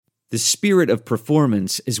The spirit of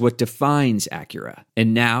performance is what defines Acura.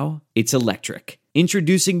 And now, it's electric.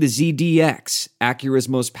 Introducing the ZDX, Acura's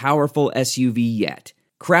most powerful SUV yet.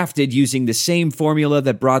 Crafted using the same formula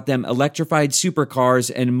that brought them electrified supercars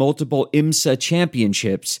and multiple IMSA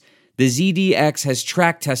championships, the ZDX has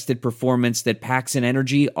track-tested performance that packs an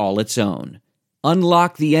energy all its own.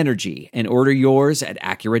 Unlock the energy and order yours at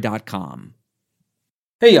Acura.com.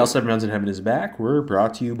 Hey y'all, 7 Rounds in Heaven is back. We're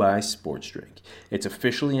brought to you by Sports Drink. It's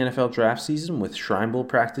officially NFL draft season with Shrine Bowl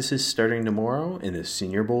practices starting tomorrow and the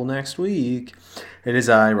Senior Bowl next week. It is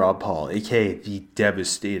I, Rob Paul, aka the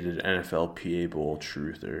devastated NFL PA Bowl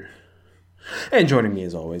truther. And joining me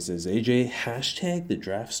as always is AJ, hashtag the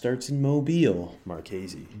draft starts in Mobile,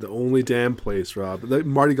 Marchese. The only damn place, Rob. The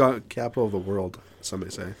Mardi Gras capital of the world, some may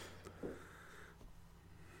say.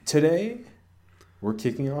 Today, we're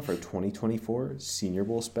kicking off our 2024 Senior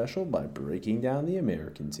Bowl special by breaking down the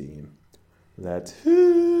American team. That's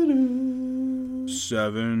Seven.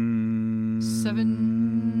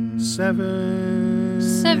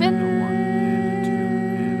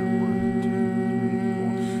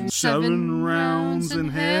 Seven rounds in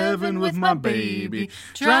heaven with my baby,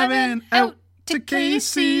 driving out to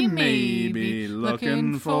KC maybe,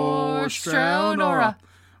 looking for Stroud or a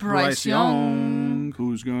Bryce Young.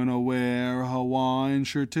 Who's gonna wear a Hawaiian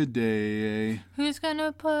shirt today? Who's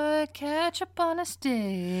gonna put ketchup on a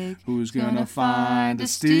stick? Who's gonna find a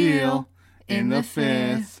steal in the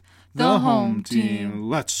fifth? The home team.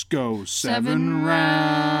 Let's go 7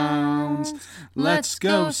 rounds. Let's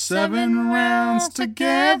go 7 rounds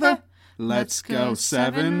together. Let's go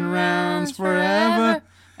 7 rounds forever.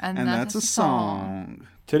 And that's a song.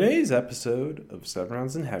 Today's episode of 7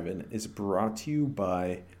 Rounds in Heaven is brought to you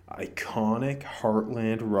by iconic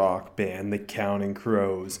Heartland rock band, the Counting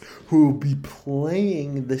Crows, who will be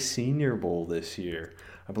playing the Senior Bowl this year.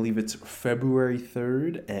 I believe it's February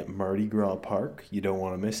 3rd at Mardi Gras Park. You don't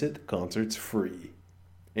want to miss it. The concert's free.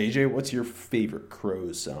 AJ, what's your favorite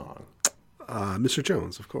Crows song? Mr.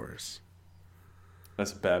 Jones, of course.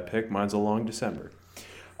 That's a bad pick. Mine's A Long December.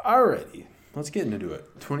 Alrighty. Let's get into it.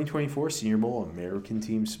 2024 Senior Bowl American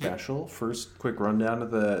Team Special. First, quick rundown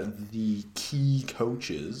of the key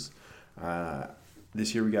coaches.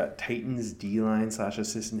 This year we got Titans D-line /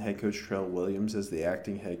 assistant head coach Trell Williams as the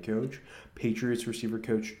acting head coach. Patriots receiver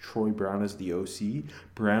coach Troy Brown as the OC.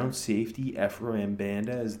 Brown safety Ephraim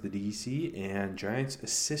Banda as the DC. And Giants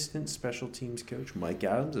assistant special teams coach Mike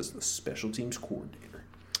Adams as the special teams coordinator.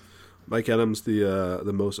 Mike Adams,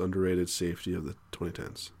 the most underrated safety of the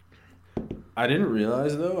 2010s. I didn't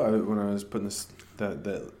realize, though, when I was putting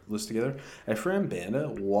that list together, Ephraim Banda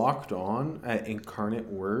walked on at Incarnate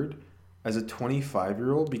Word as a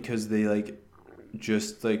 25-year-old because they,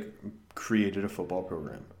 just created a football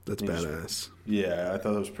program. That's badass. Yeah, I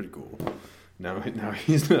thought that was pretty cool. Now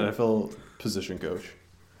he's an NFL position coach.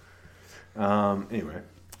 Anyway.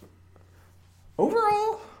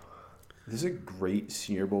 Overall, this is a great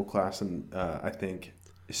Senior Bowl class, and I think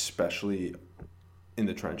especially in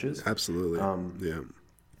the trenches. Absolutely. Yeah.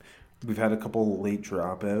 We've had a couple late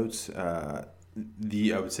dropouts.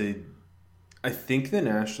 I think the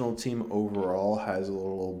national team overall has a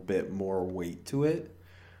little bit more weight to it.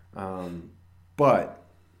 But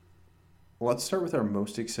let's start with our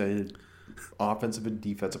most excited offensive and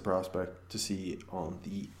defensive prospect to see on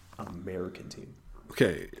the American team.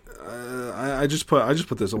 Okay. I just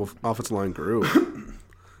put this offensive line group.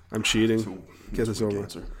 I'm cheating. Guess it's over.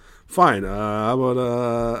 Answer. Fine. How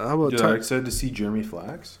about? Dude, I'm excited to see Jeremy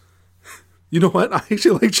Flax. You know what? I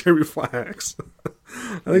actually like Jeremy Flax.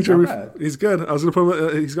 I think he's good. I was gonna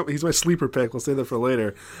put him. He's my sleeper pick. We'll save that for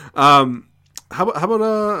later. How about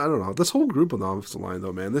I don't know. This whole group on the offensive line,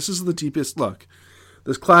 though, man. This is the deepest. Look,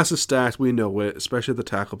 this class is stacked. We know it, especially at the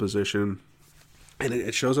tackle position. And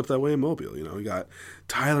it shows up that way in Mobile. You know, you got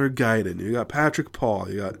Tyler Guyton, you got Patrick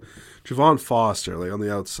Paul, you got Javon Foster on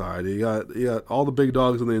the outside, you got all the big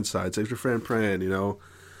dogs on the inside. Save your Fran Pran, you know.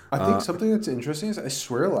 I think something that's interesting is I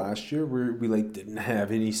swear last year we didn't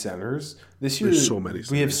have any centers. This year there's so many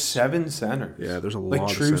centers. We have 7 centers. Yeah, there's a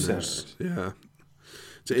lot of true centers. Yeah,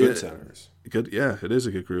 good centers. Good, yeah, it is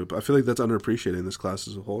a good group. I feel like that's underappreciated in this class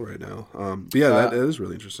as a whole right now. But yeah, that is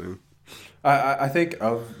really interesting. I think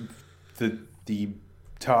of the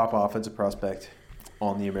top offensive prospect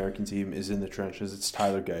on the American team is in the trenches. It's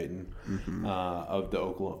Tyler Guyton of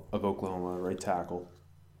Oklahoma, right tackle.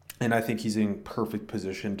 And I think he's in perfect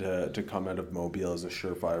position to come out of Mobile as a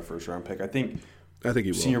surefire first-round pick. I think he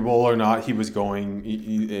will. Senior Bowl or not, he was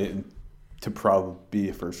going to probably be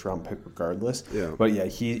a first-round pick regardless. Yeah. But, yeah,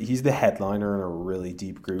 he's the headliner in a really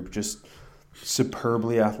deep group. Just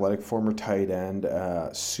superbly athletic former tight end,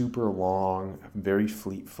 super long, very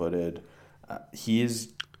fleet-footed. He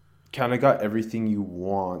is kind of got everything you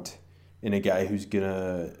want in a guy who's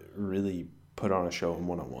gonna really put on a show in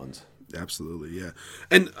one-on-ones. Absolutely, yeah.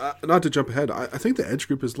 And not to jump ahead, I think the edge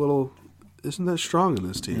group isn't that strong in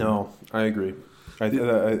this team. No, I agree. I think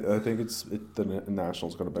the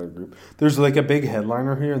Nationals got a better group. There's like a big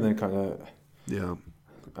headliner here, and then kind of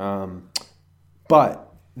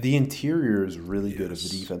but the interior is really good of the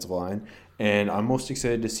defensive line, and I'm most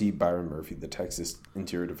excited to see Byron Murphy, the Texas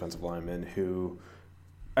interior defensive lineman, who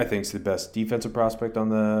I think is the best defensive prospect on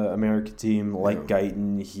the American team. Like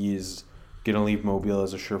Guyton, he's going to leave Mobile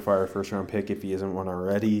as a surefire first-round pick if he isn't one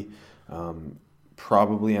already.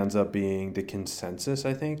 Probably ends up being the consensus,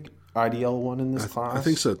 I think, IDL one in this class. I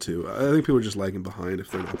think so too. I think people are just lagging behind if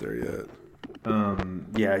they're not there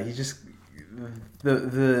yet. He just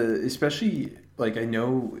the especially like I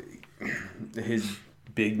know his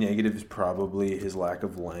big negative is probably his lack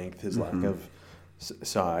of length, his lack of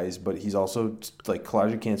size, but he's also like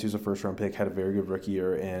Kalijah Kancey was a first round pick, had a very good rookie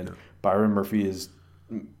year, and Byron Murphy is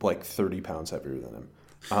like 30 pounds heavier than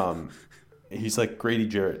him. He's like Grady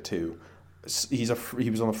Jarrett too. He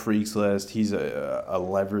was on the freaks list. He's a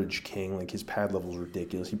leverage king. Like his pad level is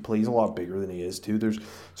ridiculous. He plays a lot bigger than he is too. There's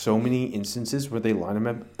so many instances where they line him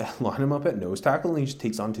up at nose tackle and he just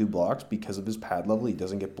takes on 2 blocks because of his pad level. He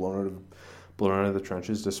doesn't get blown out of the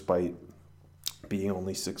trenches despite being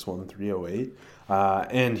only 6'1", 308.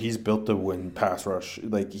 And he's built to win pass rush.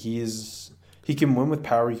 Like he can win with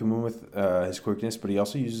power. He can win with his quickness, but he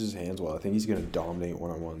also uses his hands well. I think he's going to dominate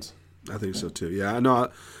one-on-ones. I think so too. Yeah, no,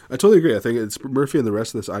 I totally agree. I think it's Murphy and the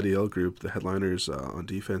rest of this IDL group, the headliners on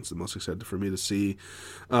defense, the most excited for me to see.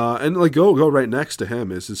 And like go right next to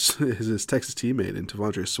him is his Texas teammate in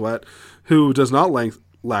T'Vondre Sweat, who does not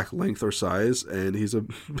lack length or size, and he's a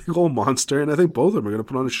big old monster. And I think both of them are going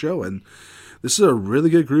to put on a show. And this is a really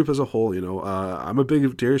good group as a whole. I'm a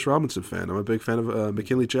big Darius Robinson fan. I'm a big fan of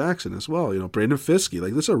McKinley Jackson as well. Brandon Fiske.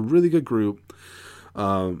 Like this is a really good group.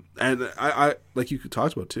 And I like you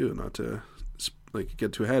talked about too, not to like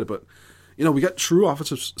get too ahead, but we got true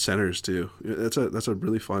offensive centers too. That's a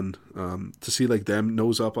really fun to see like them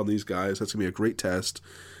nose up on these guys. That's gonna be a great test.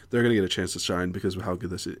 They're gonna get a chance to shine because of how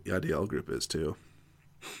good this IDL group is too.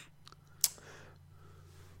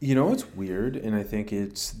 It's weird, and I think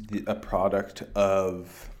it's a product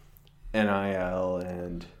of NIL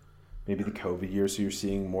and maybe the COVID year. So you're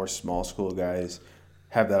seeing more small school guys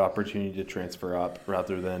have that opportunity to transfer up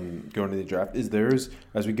rather than going to the draft.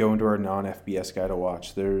 As we go into our non-FBS guy to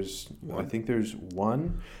watch, I think there's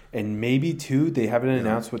one and maybe 2. They haven't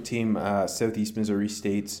announced what team Southeast Missouri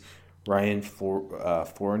State's Ryan Flournoy,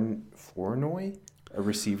 a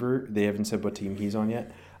receiver. They haven't said what team he's on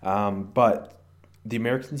yet. But the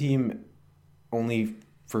American team only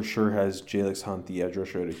for sure has Jalix Hunt, the edge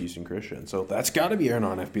rusher at Houston Christian. So that's got to be our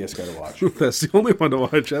non-FBS guy to watch. That's the only one to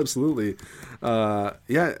watch, absolutely.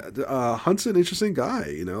 Hunt's an interesting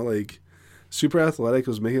guy, like super athletic,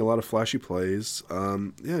 was making a lot of flashy plays.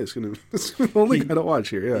 It's the only guy to watch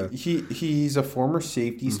here, yeah. He's a former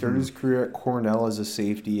safety, started his career at Cornell as a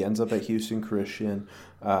safety, ends up at Houston Christian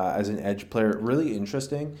as an edge player. Really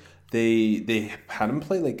interesting. They had him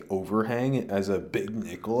play like overhang as a big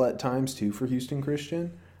nickel at times too for Houston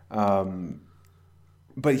Christian.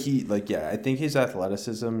 But I think his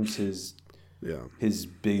athleticism is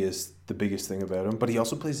the biggest thing about him. But he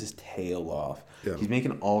also plays his tail off. Yeah. He's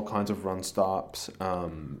making all kinds of run stops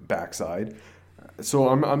backside. So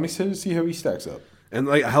I'm excited to see how he stacks up. And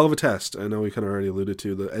like a hell of a test. I know we kind of already alluded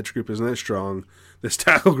to the edge group isn't that strong. This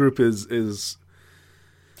tackle group is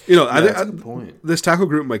that's a good point. This tackle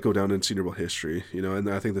group might go down in Senior Bowl history, and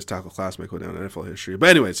I think this tackle class might go down in NFL history. But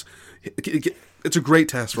anyways, it's a great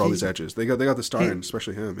test for all these edges. They got the star, and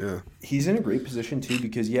especially him. Yeah, he's in a great position too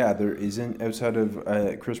because there isn't outside of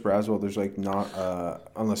Chris Braswell. There's like not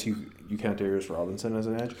unless you count Darius Robinson as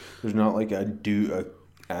an edge. There's not like a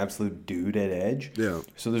absolute dude at edge. Yeah.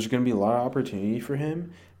 So there's going to be a lot of opportunity for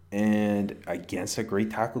him, and against a great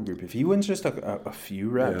tackle group, if he wins just a few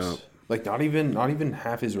reps. Yeah. Like not even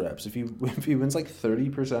half his reps. If he wins like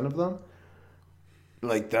 30% of them,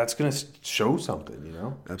 like that's gonna show something,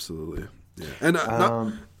 Absolutely, yeah. And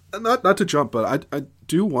not to jump, but I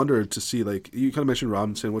do wonder to see, like you kind of mentioned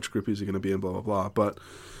Robinson, which group is he going to be in, blah blah blah. But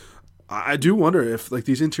I do wonder if like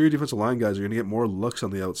these interior defensive line guys are going to get more looks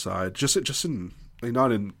on the outside, just in like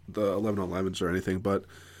not in the 11 alignments or anything, but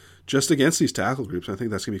just against these tackle groups. I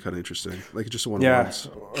think that's gonna be kind of interesting. Like just a one-on-ones.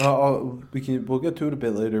 We'll get to it a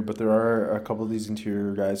bit later, but there are a couple of these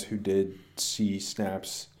interior guys who did see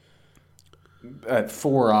snaps at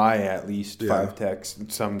 4i at least, 5 techs,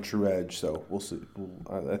 some true edge. So we'll see.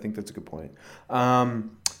 I think that's a good point.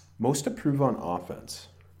 Most approve on offense.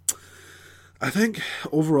 I think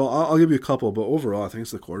overall, I'll give you a couple, but overall, I think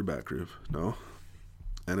it's the quarterback group. No,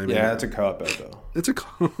 and I mean, it's a cop out though. It's a.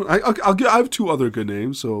 I have 2 other good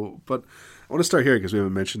names, but I want to start here because we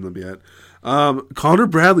haven't mentioned them yet. Connor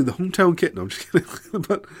Bradley, the hometown kid. No, I'm just kidding.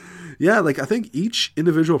 But yeah, like I think each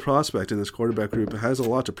individual prospect in this quarterback group has a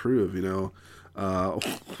lot to prove.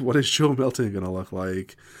 What is Joe Milton going to look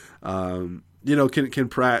like? Can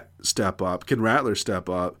Pratt step up? Can Rattler step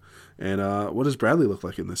up? And what does Bradley look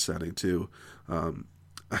like in this setting too?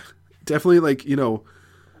 Definitely,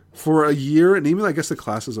 for a year, and even I guess the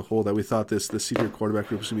class as a whole, that we thought this senior quarterback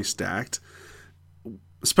group was going to be stacked.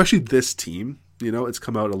 Especially this team, it's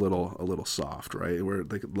come out a little soft, right? We're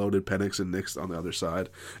like loaded Penix and Nix on the other side,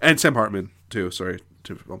 and Sam Hartman too. Sorry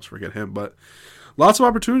to almost forget him, but lots of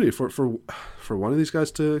opportunity for one of these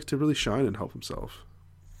guys to really shine and help himself.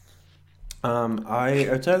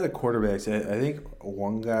 Outside of the quarterbacks, I think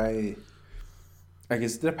one guy, I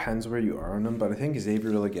guess it depends where you are on him, but I think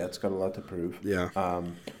Xavier Legette's got a lot to prove. Yeah.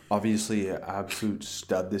 Obviously, an absolute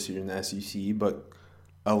stud this year in the SEC, but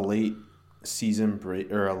a late season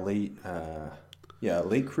break or a late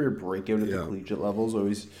career breakout at the collegiate level is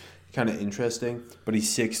always kind of interesting. But he's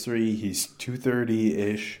 6'3", he's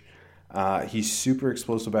 230-ish. He's super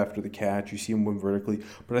explosive after the catch. You see him win vertically.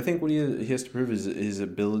 But I think what he has to prove is his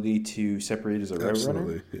ability to separate as a route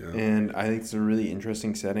runner. Yeah. And I think it's a really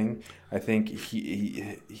interesting setting. I think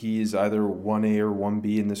he is either 1A or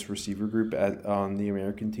 1B in this receiver group on the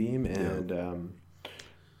American team. And,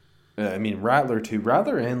 I mean, Rattler, too.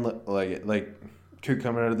 Rattler and, could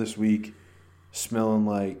come out of this week smelling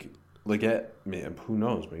like man, who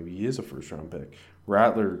knows? Maybe he is a first-round pick.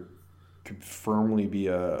 Rattler could firmly be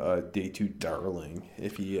a day 2 darling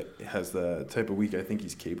if he has the type of week I think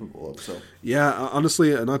he's capable of. So yeah,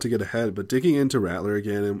 honestly, not to get ahead, but digging into Rattler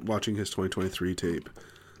again and watching his 2023 tape,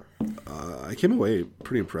 I came away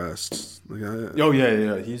pretty impressed.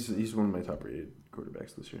 He's one of my top rated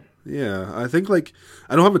quarterbacks this year. Yeah, I think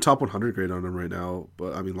I don't have a top 100 grade on him right now,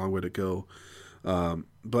 but I mean, long way to go.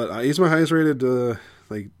 But he's my highest rated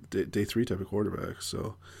day 3 type of quarterback.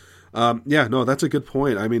 So that's a good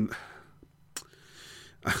point. I mean,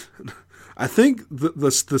 I think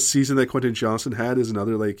the season that Quentin Johnson had is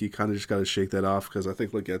another, you kind of just got to shake that off, because I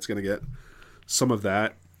think Legette's going to get some of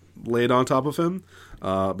that laid on top of him.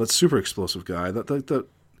 But super explosive guy. That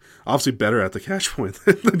obviously better at the catch point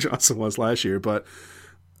than Johnson was last year. But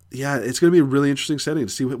yeah, it's going to be a really interesting setting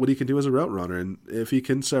to see what he can do as a route runner, and if he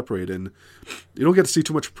can separate. And you don't get to see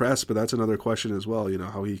too much press, but that's another question as well,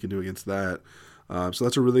 how he can do against that. So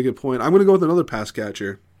that's a really good point. I'm going to go with another pass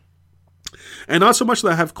catcher. And not so much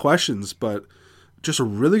that I have questions, but just a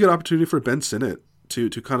really good opportunity for Ben Sinnott to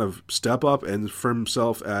kind of step up and firm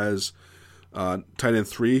himself as tight end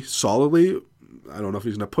 3 solidly. I don't know if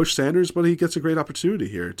he's going to push Sanders, but he gets a great opportunity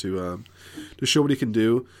here to show what he can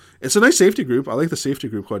do. It's a nice safety group. I like the safety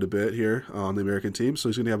group quite a bit here on the American team, so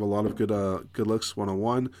he's going to have a lot of good looks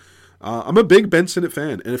one-on-one. I'm a big Ben Sinnott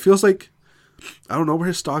fan, and it feels like, I don't know where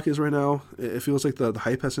his stock is right now. It feels like the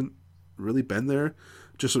hype hasn't really been there.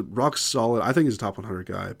 Just a rock solid. I think he's a top 100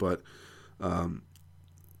 guy, but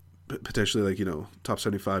potentially top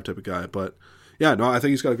 75 type of guy. But yeah, no, I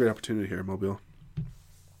think he's got a great opportunity here in Mobile.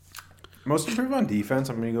 Most improved on defense,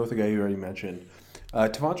 I'm going to go with the guy you already mentioned.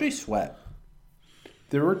 T'Vondre Sweat.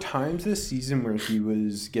 There were times this season where he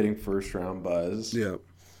was getting first-round buzz. Yeah.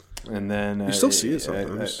 And then you still see it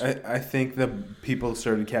sometimes. I think the people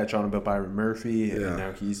started to catch on about Byron Murphy, and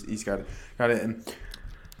now he's got it. And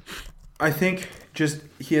I think just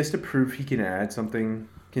he has to prove he can add something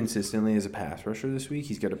consistently as a pass rusher this week.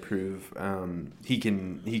 He's got to prove he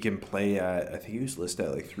can play at, I think he was listed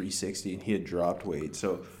at 360, and he had dropped weight.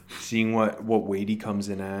 So seeing what weight he comes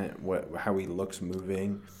in at, how he looks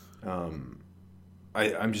moving,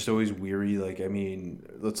 I'm just always weary.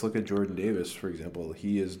 Let's look at Jordan Davis, for example.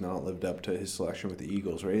 He has not lived up to his selection with the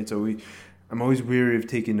Eagles, right? So I'm always weary of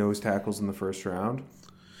taking nose tackles in the first round.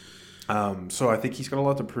 So I think he's got a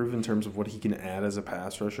lot to prove in terms of what he can add as a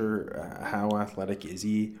pass rusher. How athletic is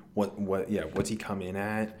he? What's he come in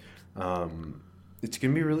at? It's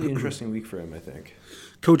going to be a really interesting week for him, I think.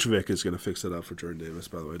 Coach Vic is going to fix it up for Jordan Davis,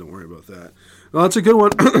 by the way. Don't worry about that. No, that's a good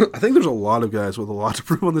one. I think there's a lot of guys with a lot to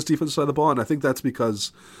prove on this defensive side of the ball, and I think that's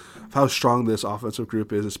because of how strong this offensive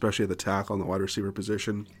group is, especially at the tackle and the wide receiver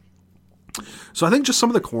position. So I think just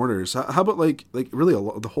some of the corners. How about really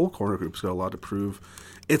the whole corner group's got a lot to prove.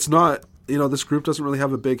 It's not, this group doesn't really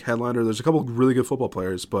have a big headliner. There's a couple of really good football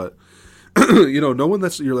players, but no one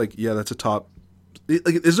that's you're that's a top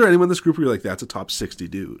Like, is there anyone in this group where you're like, that's a top 60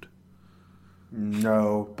 dude?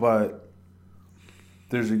 No, but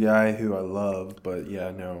there's a guy who I love, but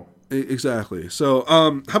yeah, no. Exactly. So,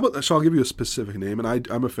 how about, so I'll give you a specific name, and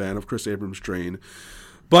I'm a fan of Chris Abrams-Drain.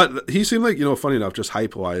 But he seemed like, funny enough, just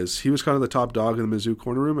hype-wise, he was kind of the top dog in the Mizzou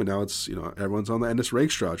corner room, and now it's, everyone's on the Ennis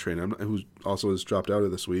Rakestraw train, who also has dropped out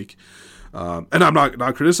of this week. And I'm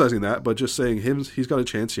not criticizing that, but just saying he's got a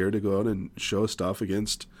chance here to go out and show stuff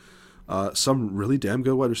against some really damn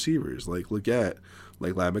good wide receivers, like Leggett,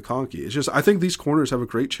 like Ladd McConkey. It's just, I think these corners have a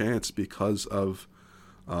great chance because of,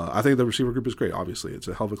 I think the receiver group is great, obviously. It's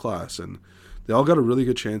a hell of a class, and they all got a really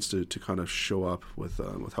good chance to kind of show up with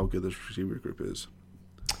how good this receiver group is.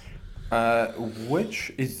 Here's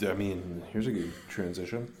a good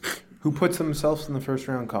transition. Who puts themselves in the first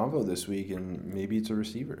round convo this week, and maybe it's a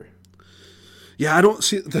receiver? Yeah, I don't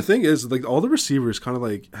see. The thing is, like, all the receivers kind of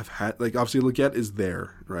like have had, like, obviously Leggett is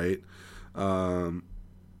there, right?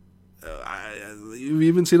 You've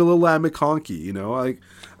even seen a little Ladd McConkey, like.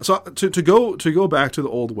 So to go back to the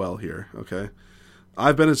old well here, okay?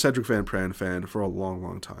 I've been a Cedric Van Pran fan for a long,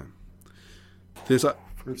 long time.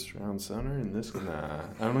 First round center in this? Nah,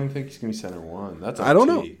 I don't even think he's gonna be center one. That's I don't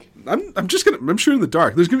know. I'm shooting in the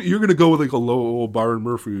dark. You're gonna go with like a low old Byron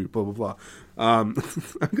Murphy, blah blah blah. I'm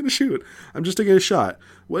gonna shoot. I'm just taking a shot.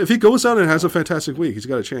 Well, if he goes out and has a fantastic week, he's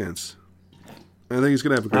got a chance. I think he's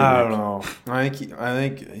gonna have a great week. I don't know. I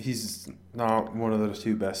think he's not one of those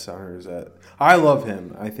two best centers. I love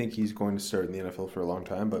him. I think he's going to start in the NFL for a long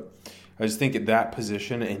time, but I just think at that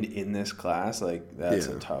position and in this class, like, that's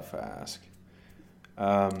a tough ask.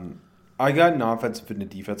 I got an offensive and a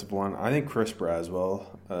defensive one. I think Chris Braswell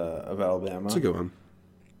of Alabama. That's a good one.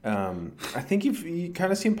 I think you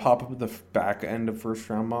kind of see him pop up at the back end of first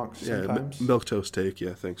round mocks sometimes. Milk toast take.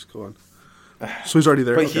 Yeah, thanks. Go on. So he's already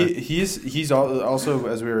there. But okay. he's also,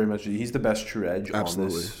 as we already mentioned, he's the best true edge on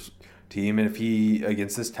this team. And if he,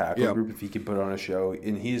 against this tackle group, if he can put on a show,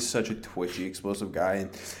 and he is such a twitchy, explosive guy,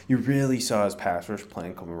 and you really saw his pass rush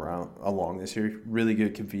plan come along this year. Really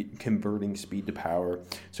good converting speed to power.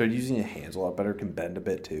 Started using his hands a lot better, can bend a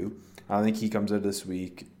bit too. I think he comes out this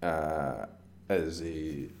week as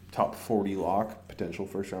a top 40 lock, potential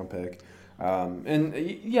first round pick. I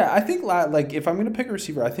think if I'm going to pick a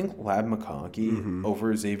receiver, I think Ladd McConkey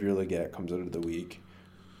over Xavier Leggett comes out of the week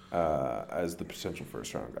as the potential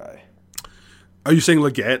first round guy. Are you saying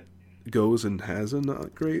Leggett goes and has a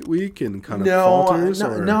not great week and kind of falters?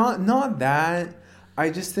 Not that. I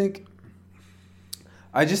just think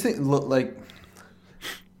like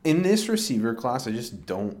in this receiver class, I just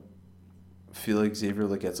don't feel like Xavier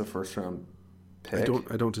Leggett's a first round pick.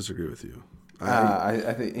 I don't disagree with you.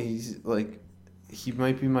 I think he's like, he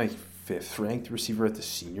might be my 5th ranked receiver at the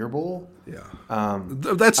Senior Bowl. Yeah.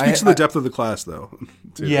 That speaks to the depth of the class, though.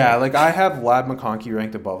 Yeah, like I have Ladd McConkey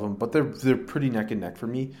ranked above him, but they're pretty neck and neck for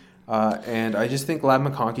me. And I just think Ladd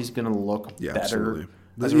McConkey's going to look better. Absolutely.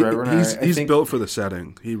 As a right runner. He's built for the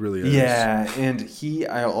setting. He really is. Yeah, and I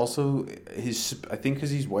think because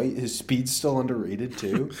he's white, his speed's still underrated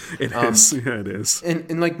too. It is. Yeah, it is.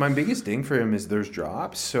 And like my biggest thing for him is there's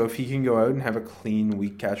drops. So if he can go out and have a clean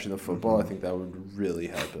week catching the football, I think that would really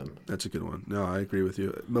help him. That's a good one. No, I agree with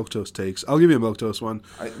you. Milquetoast takes. I'll give you a Milquetoast one.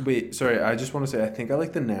 I just want to say I think I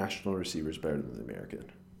like the national receivers better than the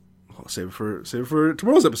American. I'll save it for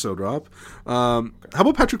tomorrow's episode, Rob. How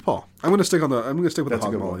about Patrick Paul? I'm going to stick with the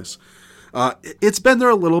Hog Mollies. It's been there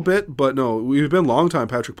a little bit, but no, we've been longtime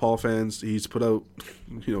Patrick Paul fans. He's put out,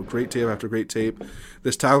 great tape after great tape.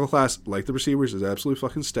 This tackle class, like the receivers, is absolutely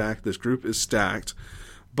fucking stacked. This group is stacked.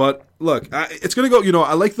 But look, it's going to go.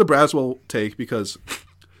 I like the Braswell take because,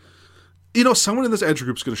 someone in this edge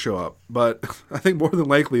group is going to show up. But I think more than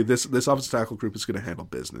likely, this offensive tackle group is going to handle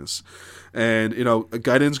business. And,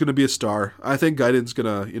 Guyton's going to be a star. I think Guyton's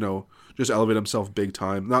going to, just elevate himself big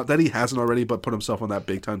time. Not that he hasn't already, but put himself on that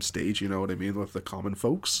big time stage, you know what I mean, with the common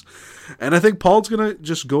folks. And I think Paul's going to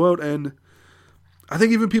just go out and I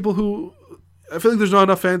think even people who, I feel like there's not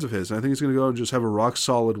enough fans of his. And I think he's going to go and just have a rock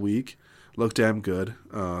solid week, look damn good.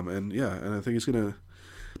 And I think he's going to,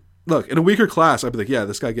 look, in a weaker class, I'd be like, yeah,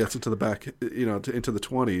 this guy gets into the back, into the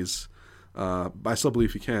 20s. I still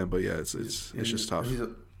believe he can, but yeah, it's just tough.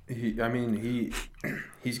 He's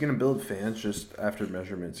going to build fans just after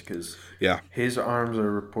measurements because his arms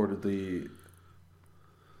are reportedly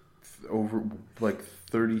over like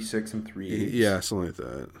 36 and 3/8. Yeah, something like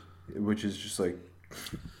that. Which is just like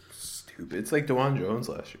stupid. It's like DeJuan Jones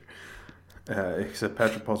last year, except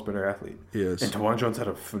Patrick Paul's a better athlete. He is. And DeJuan Jones had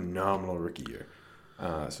a phenomenal rookie year.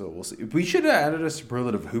 So we'll see. We should have added a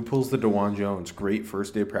superlative. Who pulls the DeJuan Jones? Great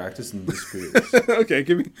first day of practice and disappears. Okay,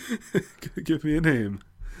 give me a name.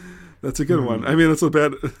 That's a good one. I mean, that's a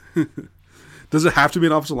bad. Does it have to be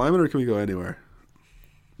an offensive lineman, or can we go anywhere?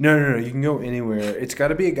 No. You can go anywhere. It's got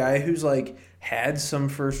to be a guy who's like had some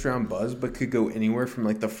first round buzz, but could go anywhere from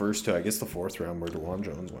like the first to I guess the fourth round where DeJuan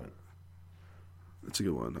Jones went. That's a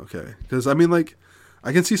good one. Okay, because I mean, like,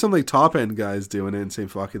 I can see some like top end guys doing it and saying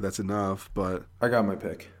 "fuck it, that's enough." But I got my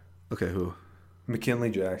pick. Okay, who? McKinley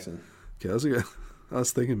Jackson. Okay, that was a good. I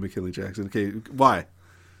was thinking McKinley Jackson. Okay, why?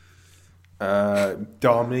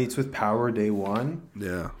 Dominates with power day one.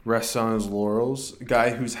 Yeah. Rests on his laurels. A guy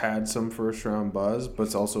who's had some first round buzz, but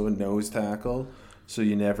it's also a nose tackle. So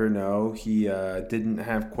you never know. He didn't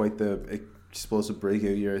have quite the explosive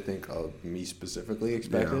breakout year, I think, me specifically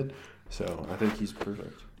expected. Yeah. So I think he's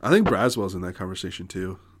perfect. I think Braswell's in that conversation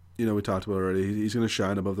too. You know, we talked about it already. He's going to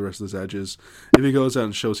shine above the rest of his edges. If he goes out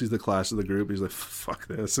and shows he's the class of the group, he's like, fuck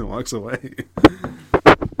this, and walks away.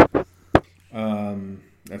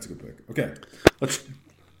 That's a good pick. Okay. Let's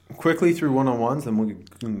quickly through one-on-ones, then we'll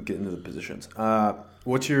get into the positions.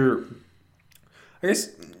 What's your... I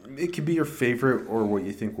guess it could be your favorite or what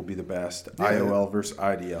you think will be the best. Yeah. IOL versus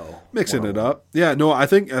IDL. Mixing it up. Yeah, no, I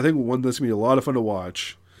think one that's going to be a lot of fun to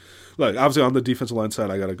watch. Look, obviously on the defensive line side,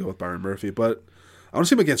 I got to go with Byron Murphy, but I want to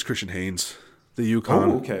see him against Christian Haynes, the UConn.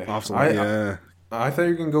 Oh, okay. Yeah. I thought you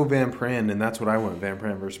were going to go Van Pran, and that's what I went, Van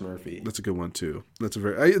Pran versus Murphy. That's a good one, too. That's a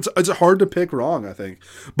very... It's hard to pick wrong, I think.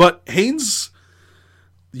 But Haynes...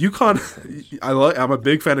 UConn... I'm a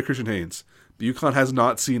big fan of Christian Haynes. UConn has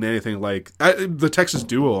not seen anything like... the Texas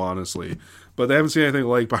duo, honestly. But they haven't seen anything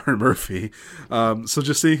like Byron Murphy. So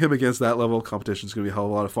just seeing him against that level of competition is going to be a hell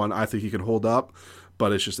of a lot of fun. I think he can hold up,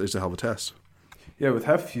 but it's a hell of a test. Yeah, with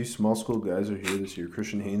how few small school guys are here this year,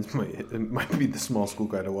 Christian Haynes might be the small school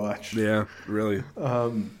guy to watch. Yeah, really.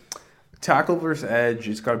 Tackle versus edge,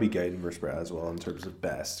 it's got to be Guyton versus Braswell in terms of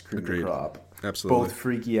best cream of the crop. Absolutely. Both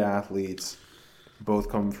freaky athletes. Both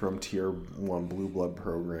come from Tier 1 blue blood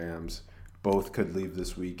programs. Both could leave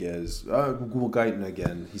this week as... Guyton,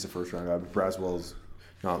 again, he's a first-round guy, but Braswell's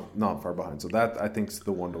not far behind. So that, I think, is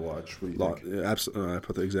the one to watch. What do you think? Yeah, absolutely. I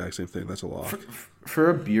put the exact same thing. That's a lot.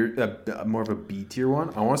 For more of a B tier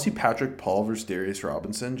one, I want to see Patrick Paul versus Darius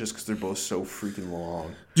Robinson just because they're both so freaking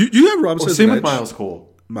long. Do you have Robinson as an edge? Same with Miles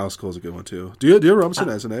Cole. Miles Cole's a good one, too. Do you have Robinson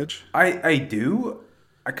as an edge? I do,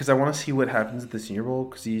 because I want to see what happens at the Senior Bowl,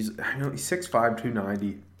 because he's 6'5",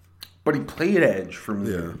 290, but he played edge for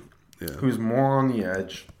me. Yeah. He was more on the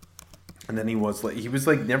edge. And then he was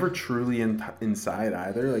never truly inside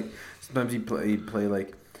either. Like sometimes he'd play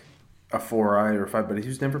like a 4-eye or 5, but he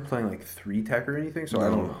was never playing like 3-tech or anything. So I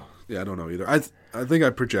don't know. Yeah, I don't know either. I think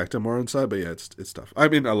I project him more inside, but yeah, it's tough. I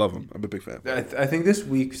mean, I love him. I'm a big fan. I think this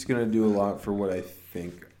week's gonna do a lot for what I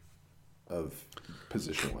think of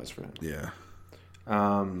position wise for him. Yeah.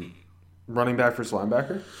 Running back versus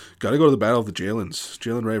linebacker. Got to go to the battle of the Jalens.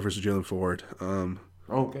 Jalen Wright versus Jalen Ford.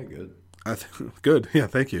 Okay, good. Good, yeah,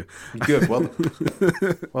 thank you. Good, well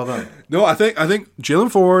done. No, I think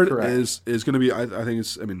Jalen Ford is going to be. I think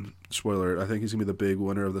it's. I mean, spoiler. I think he's going to be the big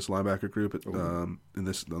winner of this linebacker group on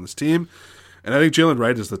this team, and I think Jalen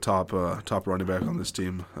Wright is the top running back on this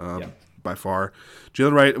team by far.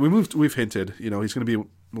 Jalen Wright. We've hinted. You know, he's going to be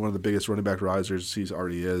one of the biggest running back risers. He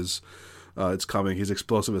already is. It's coming. He's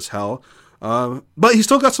explosive as hell. But he's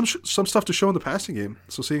still got some stuff to show in the passing game.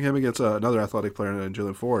 So seeing him against another athletic player and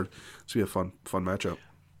Jalen Ford, it's going to be a fun matchup.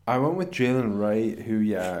 I went with Jalen Wright, who,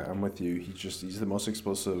 yeah, I'm with you. He's the most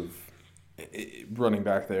explosive running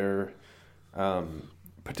back there.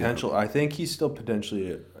 Potential. Yeah. I think he's still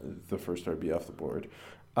potentially the first RB off the board.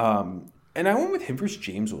 And I went with him versus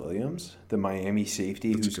James Williams, the Miami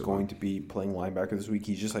safety, who's going to be playing linebacker this week.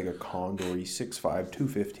 He's just like a condor. He's 6'5",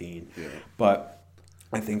 215. Yeah. But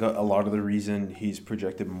I think a lot of the reason he's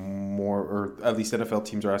projected more, or at least NFL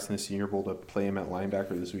teams are asking the Senior Bowl to play him at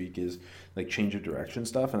linebacker this week, is like change of direction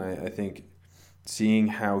stuff. And I think seeing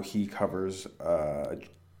how he covers an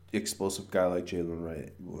explosive guy like Jalen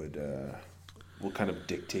Wright will kind of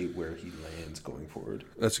dictate where he lands going forward.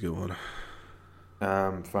 That's a good one.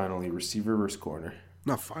 Finally, receiver versus corner.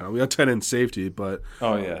 Not final. We got 10 in safety, but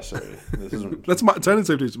oh yeah, sorry. That's my 10 in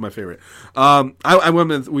safety is my favorite. I went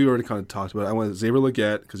with, we already kind of talked about it. I went with Xavier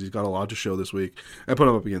Legette because he's got a lot to show this week. I put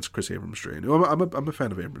him up against Chris Abrams-Strain. I'm a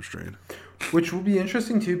fan of Abrams-Strain, which will be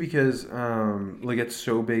interesting too because Legette's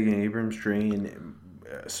so big and Abrams-Strain,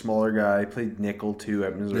 smaller guy, played nickel too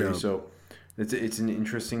at Missouri, so. It's an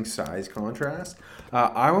interesting size contrast.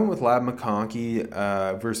 I went with Lab McConkey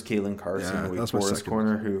versus Kalen Carson, the Wake Forest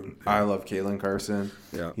corner, who I love Kalen Carson.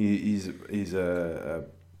 Yeah. He's a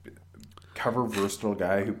cover versatile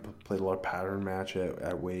guy who played a lot of pattern match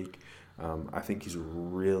at Wake. I think he's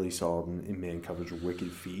really solid in man coverage with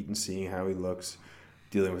wicked feet, and seeing how he looks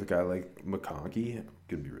dealing with a guy like McConkey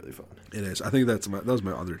could be really fun. It is. I think that was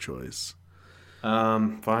my other choice.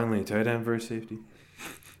 Finally, tight end versus safety.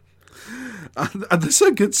 This is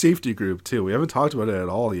a good safety group too. We haven't talked about it at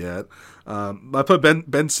all yet. I put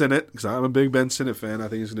Ben Sinnott because I'm a big Ben Sinnott fan. I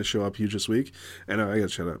think he's going to show up huge this week, and I got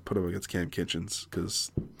to try to put him against Cam Kitchens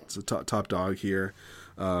because it's a top dog here.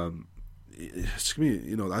 It's gonna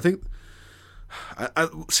be, I think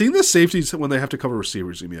seeing the safeties when they have to cover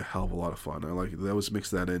receivers is gonna be a hell of a lot of fun. I like they always mix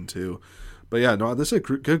that in too. But yeah, no, this is a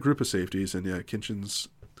good group of safeties, and yeah, Kitchens.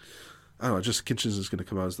 I don't know, just Kitchens is going to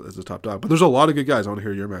come out as the top dog. But there's a lot of good guys. I want to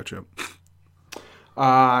hear your matchup.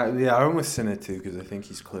 Yeah, I went with Sinnott too because I think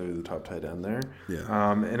he's clearly the top tight end there.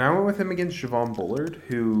 Yeah. And I went with him against Javon Bullard,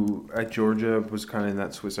 who at Georgia was kind of in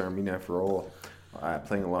that Swiss Army knife role,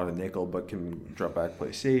 playing a lot of nickel, but can drop back,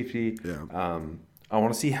 play safety. Yeah. I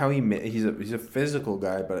want to see how he's a physical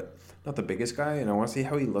guy, but not the biggest guy, and I want to see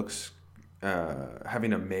how he looks.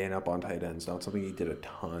 Having a man up on tight ends, not something he did a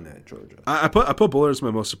ton at Georgia. I put Bullard as my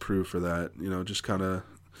most approved for that. Just kind of,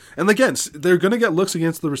 and again, they're going to get looks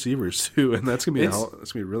against the receivers too, and that's gonna be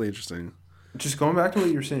really interesting. Just going back to what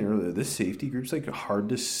you were saying earlier, this safety group's like hard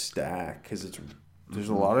to stack because there's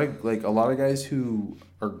a lot of guys who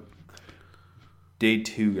are day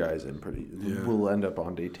 2 guys and will end up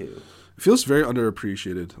on day 2. It feels very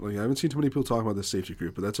underappreciated. Like I haven't seen too many people talk about this safety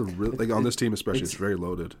group, but that's a real on this team especially. It's very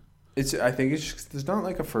loaded. I think it's just, there's not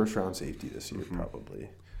like a first round safety this year probably.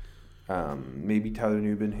 Maybe Tyler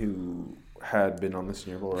Nubin, who had been on the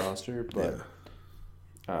Senior Bowl roster, but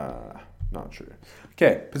not sure.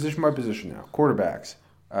 Okay, position by position now. Quarterbacks.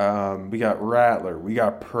 We got Rattler, we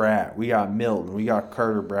got Pratt, we got Milton, we got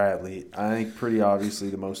Carter Bradley. I think pretty obviously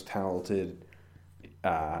the most talented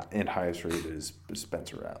and highest rated is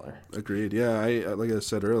Spencer Rattler. Agreed. Yeah, like I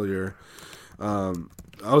said earlier.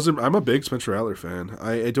 I'm a big Spencer Rattler fan.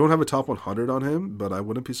 I don't have a top 100 on him, but I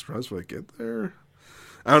wouldn't be surprised if I get there.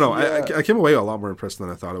 I don't know. Yeah. I came away a lot more impressed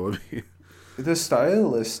than I thought it would be.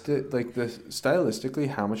 Stylistically,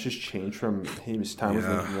 how much has changed from his time with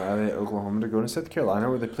Lincoln Riley at Oklahoma to going to South Carolina,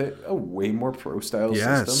 where they play a way more pro style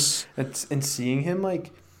system, and seeing him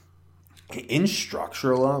like in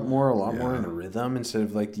structure a lot more in rhythm instead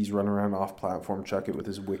of like these run around off platform chuck it with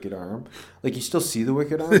his wicked arm. Like you still see the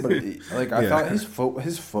wicked arm, but I thought his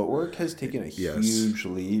footwork has taken a huge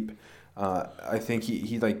leap. I think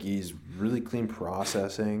he's really clean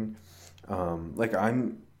processing.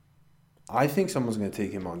 I think someone's going to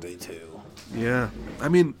take him on day 2. Yeah, I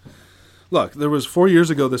mean, look, there was 4 years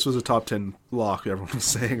ago. This was a top 10 lock. Everyone was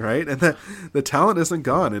saying, right, and the talent isn't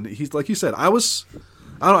gone. And he's like you said, I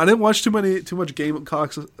didn't watch too much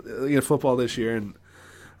Gamecocks football this year, and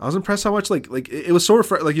I was impressed how much like it was so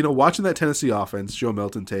refreshing. Watching that Tennessee offense, Joe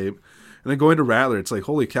Milton tape, and then going to Rattler, it's like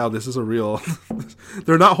holy cow, this is a real.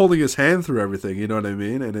 They're not holding his hand through everything, you know what I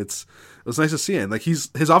mean? And it was nice to see it. And like his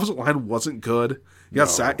offensive line wasn't good. He got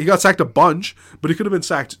sacked. He got sacked a bunch, but he could have been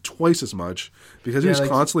sacked twice as much because he was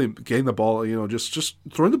constantly getting the ball. Just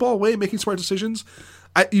throwing the ball away, making smart decisions.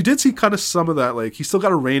 You did see kind of some of that, like he still got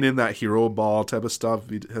to rein in that hero ball type of stuff.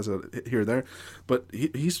 He has a here or there, but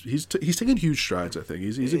he's taking huge strides. I think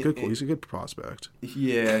he's a good prospect.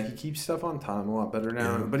 Yeah, he keeps stuff on time a lot better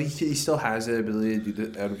now, but he still has the ability to do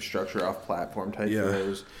the out of structure, off platform type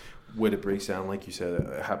throws. When it breaks down, like you said,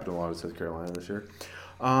 it happened a lot in South Carolina this year.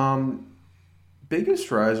 Biggest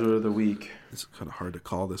riser of the week. It's kind of hard to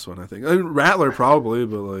call this one. I think Rattler probably,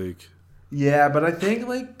 but like. Yeah, but I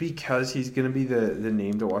think because he's going to be the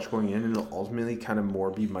name to watch going in, and it'll ultimately kind of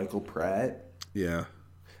more be Michael Pratt. Yeah.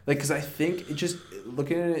 Because I think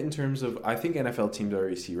looking at it in terms of, I think NFL teams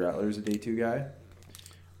already see Rattler as a day 2 guy.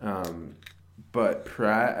 But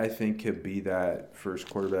Pratt, I think, could be that first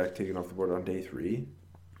quarterback taken off the board on day 3.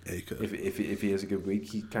 Yeah, he could. If he has a good week,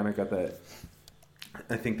 he kind of got that.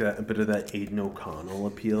 I think that a bit of that Aiden O'Connell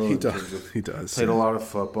appeal. He does. Played a lot of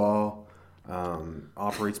football.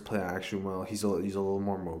 Operates play action well. He's a little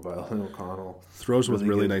more mobile than O'Connell. Throws with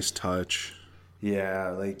really nice touch.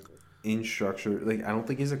 Yeah, in structure. I don't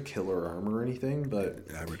think he's a killer arm or anything, but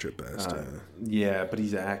average at best. Yeah, but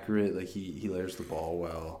he's accurate. He layers the ball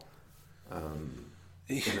well.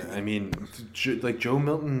 I mean, Joe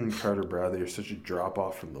Milton and Carter Bradley are such a drop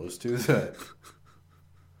off from those two that.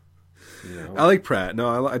 I like Pratt.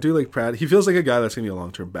 No, I do like Pratt. He feels like a guy that's gonna be a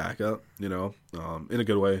long term backup. In a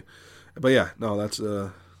good way. But yeah, no, that's.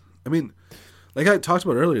 I mean, like I talked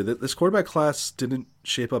about earlier, that this quarterback class didn't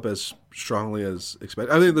shape up as strongly as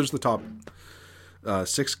expected. I think there's the top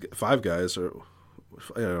 5 guys, or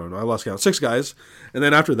I don't know, I lost count. 6 guys, and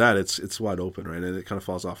then after that, it's wide open, right? And it kind of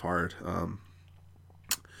falls off hard. But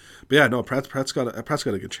yeah, no, Pratt's got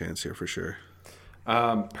a good chance here for sure.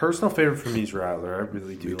 Personal favorite for me is Rattler. I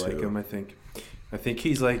really do Me like too. him. I think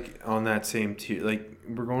he's like on that same tier. Like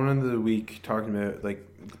we're going into the week talking about like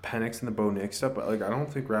the Penix and the Bo Nix stuff, but like I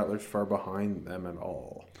don't think Rattler's far behind them at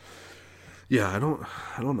all. Yeah, I don't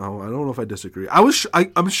know. I don't know if I disagree.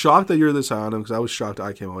 I'm shocked that you're this high on him because I was shocked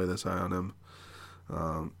I came away this high on him.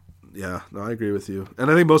 Yeah, no, I agree with you.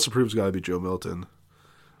 And I think most improved's got to be Joe Milton.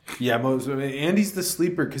 Yeah, Andy's the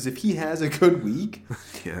sleeper because if he has a good week,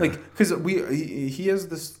 Yeah. like because he has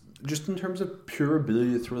this just in terms of pure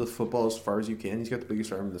ability to throw the football as far as you can. He's got the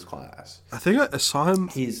biggest arm in this class. I think I saw him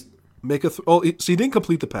He's make so he didn't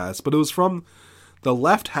complete the pass, but it was from the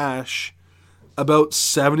left hash about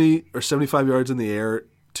 70 or 75 yards in the air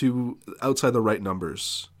to outside the right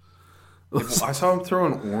numbers. I saw him throw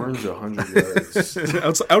an orange 100 yards.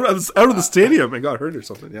 out of the stadium and got hurt or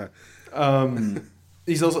something. Yeah.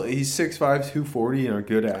 He's 6'5", 240 and a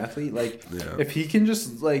good athlete. Like Yeah. if he can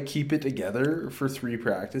just like keep it together for 3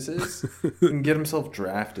 practices and get himself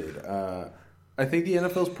drafted. I think the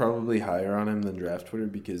NFL's probably higher on him than Draft Twitter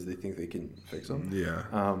because they think they can fix him.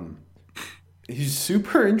 Yeah. He's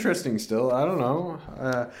super interesting still. I don't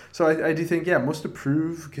know. So I do think, most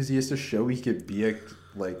approved because he has to show he could be a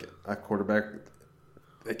quarterback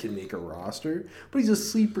that can make a roster. But he's a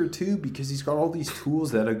sleeper too because he's got all these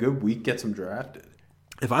tools that a good week gets him drafted.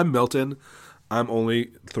 If I'm Milton, I'm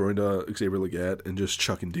only throwing to Xavier Legette and just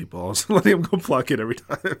chucking deep balls, letting him go pluck it every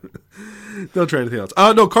time. Don't try anything else.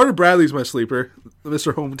 No, Carter Bradley's my sleeper,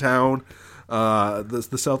 Mr. Hometown,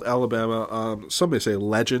 the South Alabama. Some may say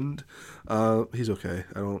legend. He's okay.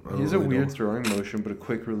 I don't. He has a really weird know. throwing motion, but a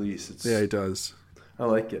quick release. Yeah, he does. I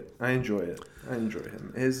like it. I enjoy it. I enjoy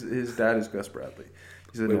him. His dad is Gus Bradley.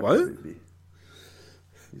 He's a Wait, Nepo what? baby.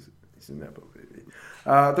 He's a Nepo baby.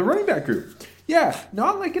 The running back group. Yeah,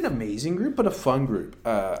 not like an amazing group, but a fun group.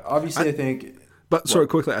 Obviously, I think... But sorry,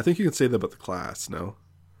 quickly, I think you can say that about the class. No,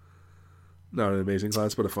 not an amazing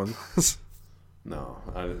class, but a fun class. No,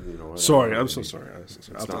 Sorry, I'm so sorry. It's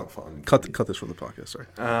not fun. Cut this from the podcast. Sorry.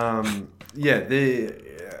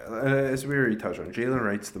 As we already touched on, Jalen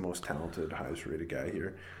Wright's the most talented, highest rated guy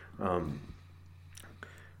here.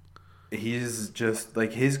 He's just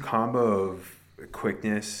like his combo of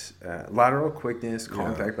quickness, lateral quickness,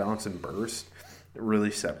 contact balance, and burst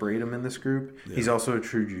really separate him in this group. Yeah. He's also a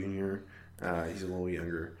true junior. He's a little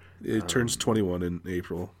younger. He turns 21 in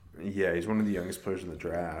April. Yeah, he's one of the youngest players in the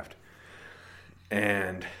draft.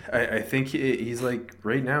 And I think he's like,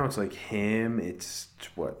 right now it's like him, it's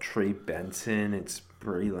Trey Benson, it's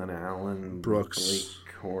Braylon Allen, Brooks, Blake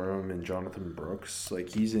Corum, and Jonathan Brooks. Like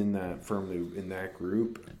he's in that firmly in that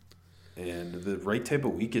group. And the right type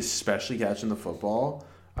of week, especially catching the football,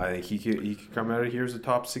 I think he could come out of here as a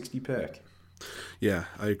top 60 pick. Yeah,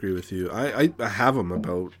 I agree with you. I have him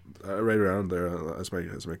about right around there as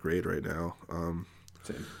my grade right now.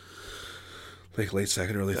 Same. Like late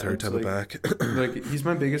second, early third type of back. Like he's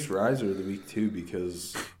my biggest riser of the week too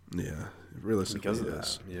because realistically because of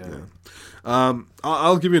that. Yeah.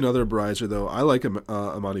 I'll give you another riser though. I like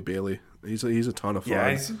Amani Bailey. He's a ton of fun.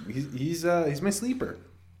 Yeah, he's my sleeper.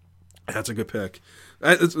 That's a good pick.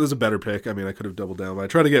 It's a better pick. I mean, I could have doubled down, but I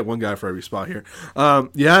try to get one guy for every spot here.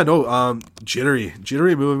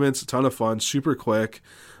 Jittery movements, a ton of fun, super quick.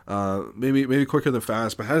 Maybe quicker than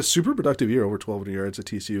fast, but had a super productive year, over 1,200 yards at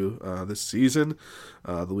TCU this season.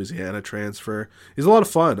 The Louisiana transfer. He's a lot of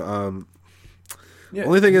fun.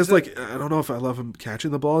 Only thing is, I don't know if I love him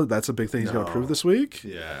catching the ball. That's a big thing he's going to prove this week.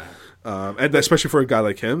 Yeah. And especially for a guy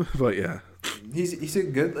like him, but yeah. He's a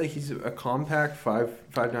good, he's a compact 5'9",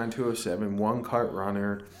 207, one-cut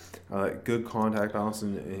runner, good contact balance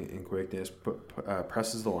and quickness,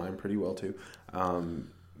 presses the line pretty well too.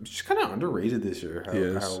 Just kind of underrated this year. How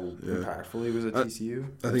impactful he was at TCU.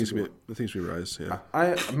 I think he's gonna rise. Yeah.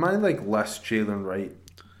 My less Jalen Wright,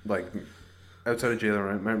 outside of Jalen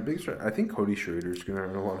Wright, my biggest. I think Cody Schrader is gonna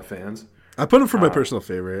earn a lot of fans. I put him for my personal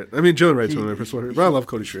favorite. I mean, Jalen Wright's one of my personal favorite, but I love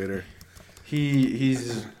Cody Schrader.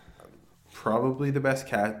 He's probably the best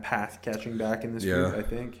pass catching back in this group. I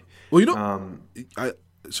think. Well,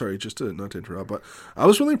 sorry, just not to interrupt, but I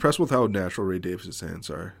was really impressed with how natural Ray Davis' hands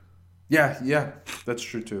are. Yeah, that's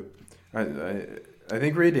true too. I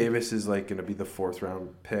think Ray Davis is going to be the 4th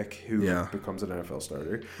round pick who becomes an NFL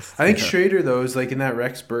starter. I think Schrader though is in that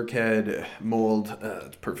Rex Burkhead mold.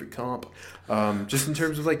 It's perfect comp. Just in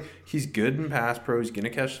terms of he's good in pass pro, he's going to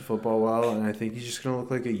catch the football well, and I think he's just going to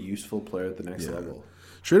look like a useful player at the next level.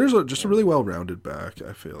 Schrader's just a really well-rounded back.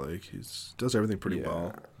 I feel like he does everything pretty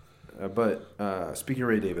well. But speaking of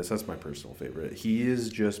Ray Davis, that's my personal favorite. He is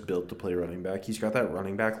just built to play running back. He's got that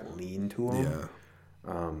running back lean to him.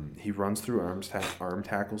 He runs through arm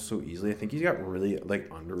tackles so easily. I think he's got really like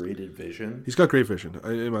underrated vision. He's got great vision,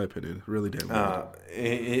 in my opinion. Really damn good.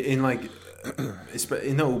 In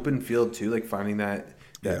the open field too, like finding that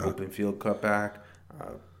open field cutback.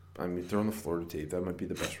 I mean, throwing the Florida tape, that might be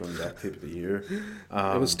the best running back tape of the year.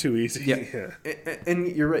 It was too easy. Yeah. And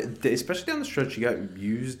you're right. Especially down the stretch, he got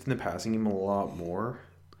used in the passing game a lot more.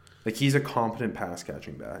 Like, he's a competent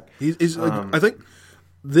pass-catching back. He's I think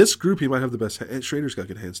this group, he might have the best hands. Schrader's got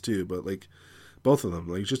good hands, too, but, like, both of them.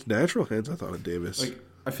 Like, just natural hands, I thought, of Davis. Like,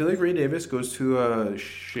 I feel like Ray Davis goes to a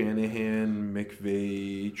Shanahan,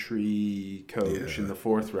 McVay tree coach in the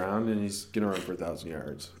 4th round, and he's going to run for 1,000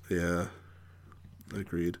 yards. Yeah.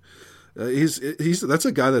 Agreed. He's that's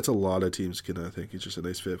a guy that's a lot of teams can. I think he's just a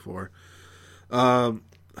nice fit for.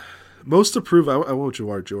 Most to prove, I want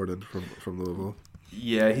Jawhar Jordan from Louisville.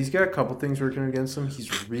 Yeah, he's got a couple things working against him.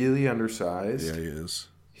 He's really undersized. Yeah, he is.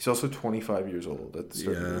 He's also 25 years old at the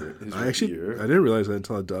start of his year. I didn't realize that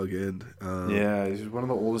until I dug in. He's one of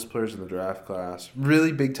the oldest players in the draft class.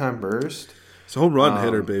 Really big time burst. It's a home run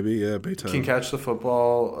hitter, baby. Yeah, big time. Can catch the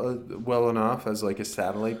football well enough as like a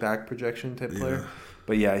satellite back projection type player.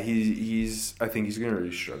 But yeah, he's. I think he's going to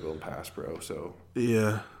really struggle in pass pro. So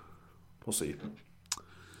yeah, we'll see.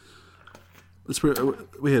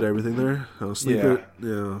 We hit everything there. Sleeper.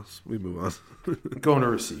 Yeah, we move on. Going to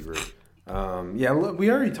receiver. We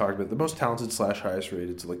already talked about it. The most talented / highest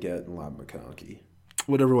rated is Legette and Ladd McConkey.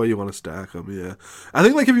 Whatever way you want to stack them, yeah. I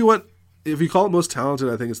think like if you call it most talented,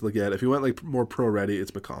 I think it's Legette. If you went like more pro ready,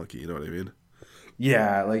 it's McConkey. You know what I mean?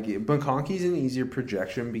 Yeah, like McConkey's an easier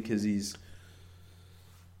projection because he's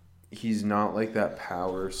not like that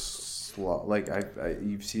power slot. Like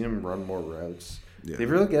you've seen him run more routes. Yeah. Dave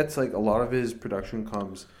Legette's like a lot of his production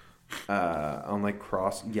comes on like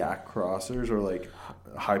crossers or like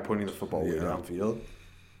high pointing the football way downfield.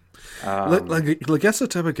 Like Legette's the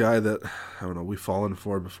type of guy that I don't know we've fallen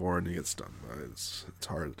for before and he gets stung. It's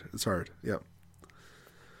hard. It's hard. Yeah.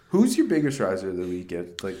 Who's your biggest riser of the week?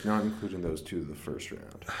 Like not including those two of the first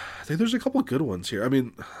round. I think there's a couple of good ones here. I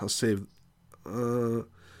mean, I'll save. I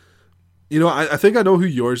think I know who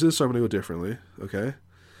yours is, so I'm gonna go differently. Okay.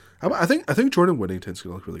 I think Jordan Whittington's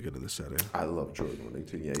gonna look really good in this setting. I love Jordan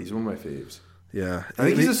Whittington. Yeah, he's one of my faves. Yeah, I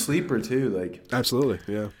think he's a sleeper too. Like absolutely,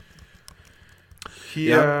 yeah.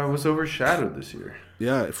 He was overshadowed this year.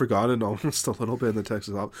 Yeah, forgotten almost a little bit in the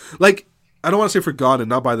Texas op. Like I don't want to say forgotten,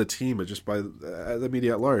 not by the team, but just by the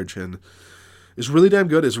media at large. And is really damn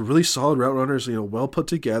good. Is a really solid route runner. Is well put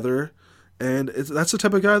together. And that's the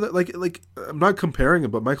type of guy that like I'm not comparing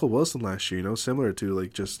him, but Michael Wilson last year, similar to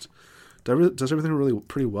like just. Does everything really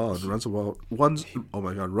pretty well and runs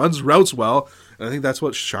routes well, and I think that's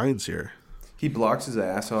what shines here. He blocks his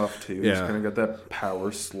ass off too. Yeah. He's kind of got that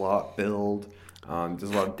power slot build. Does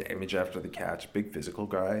a lot of damage after the catch. Big physical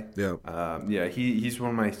guy. Yeah. He's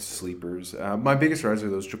one of my sleepers. My biggest riser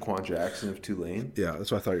though is Jaquan Jackson of Tulane. Yeah,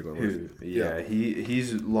 that's what I thought you were going with. Yeah,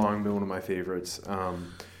 he's long been one of my favorites.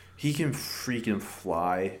 He can freaking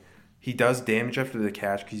fly. He does damage after the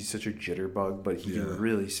catch because he's such a jitterbug, but he can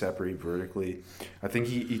really separate vertically. I think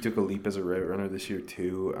he took a leap as a route runner this year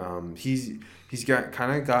too. He's got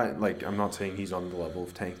like, I'm not saying he's on the level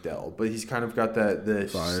of Tank Dell, but he's kind of got the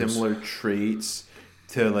similar traits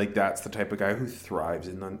to like that's the type of guy who thrives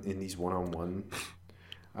in these one-on-one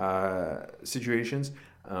situations.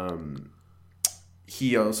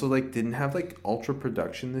 He also like didn't have like ultra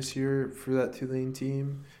production this year for that Tulane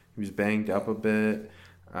team. He was banged up a bit.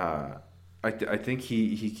 I think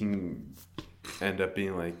he can end up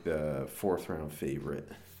being like the 4th round favorite.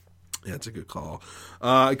 Yeah, it's a good call.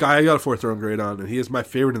 A guy I got a 4th round grade on, and he is my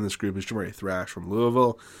favorite in this group, is Jamari Thrash from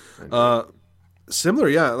Louisville. Similar,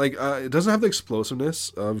 yeah. Like it doesn't have the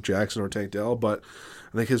explosiveness of Jackson or Tank Dell, but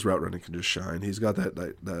I think his route running can just shine. He's got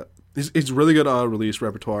that he's really good release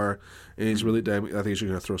repertoire, and he's really damn. I think he's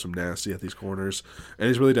going to throw some nasty at these corners, and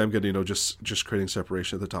he's really damn good. Just creating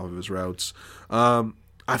separation at the top of his routes.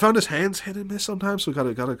 I found his hands hit and miss sometimes, so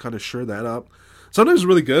gotta kind of sure that up. Sometimes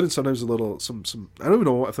really good, and sometimes a little some. I don't even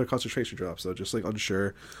know if their concentration drops though, just like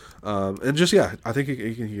unsure. And just I think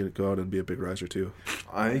he can go out and be a big riser too.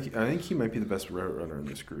 I think he might be the best route runner in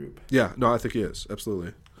this group. Yeah, no, I think he is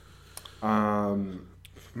absolutely.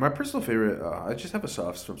 My personal favorite, I just have a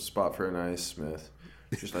soft spot for Ainias Smith.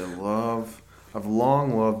 I've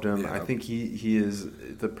long loved him. Yeah. I think he is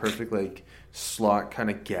the perfect like slot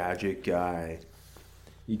kind of gadget guy.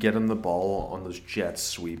 You get him the ball on those jet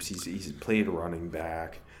sweeps. He's played running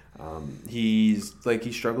back. He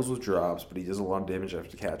struggles with drops, but he does a lot of damage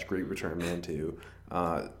after the catch. Great return man too.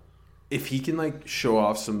 if he can like show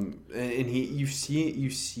off some, and you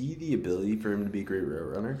see the ability for him to be a great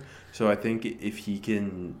route runner. So I think if he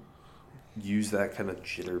can use that kind of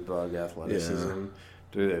jitterbug athleticism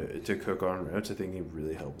to cook on routes, I think he'd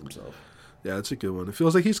really help himself. Yeah, it's a good one. It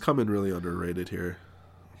feels like he's coming really underrated here.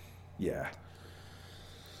 Yeah.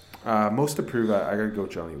 Most approved, I gotta go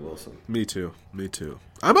Johnny Wilson. Me too.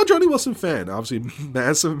 I'm a Johnny Wilson fan. Obviously,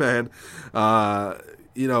 massive man.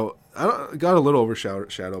 You know, I got a little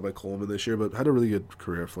overshadowed by Coleman this year, but had a really good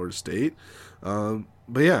career at Florida State. But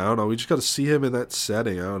yeah, I don't know. We just got to see him in that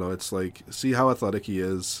setting. I don't know. It's like, see how athletic he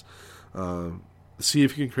is. See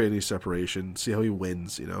if he can create any separation. See how he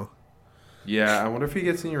wins, you know? Yeah, I wonder if he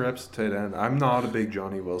gets any reps at tight end. I'm not a big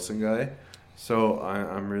Johnny Wilson guy, so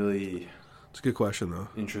I'm really... It's a good question, though.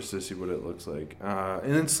 Interested to see what it looks like.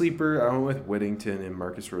 And then sleeper, I went with Whittington and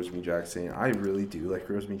Marcus Rosemy-Jacksaint. I really do like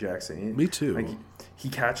Rosemy-Jacksaint. Me too. Like, he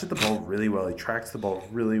catches the ball really well. He tracks the ball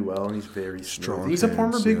really well, and he's very strong. He's a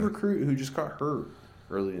former big recruit who just got hurt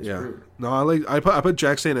early in his career. No, I put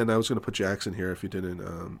Jackson, and I was going to put Jackson here if you didn't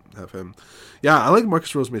have him. Yeah, I like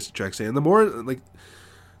Marcus Rosemy-Jacksaint. And the more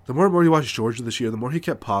and more you watch Georgia this year, the more he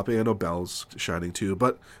kept popping. I know Bell's shining too,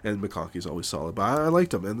 and McConkey's always solid. But I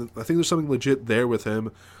liked him, and I think there's something legit there with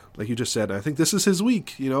him, like you just said. I think this is his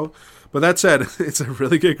week, you know. But that said, it's a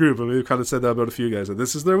really good group. I mean, we've kind of said that about a few guys, and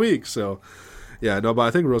this is their week. So, yeah, no, but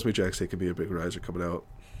I think Rosemy-Jacksaint can be a big riser coming out.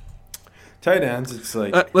 Tight ends, it's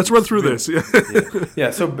like let's run through this. Yeah.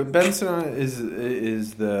 So Benson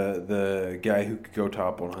is the guy who could go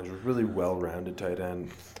top 100. Really well-rounded tight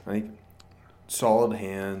end. I think. Solid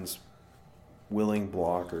hands, willing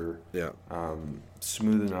blocker. Yeah.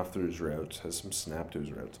 Smooth enough through his routes. Has some snap to his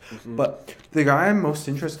routes. Mm-hmm. But the guy I'm most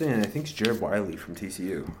interested in, I think, is Jared Wiley from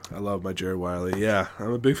TCU. I love my Jared Wiley. Yeah,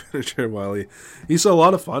 I'm a big fan of Jared Wiley. He's a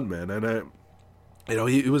lot of fun, man. And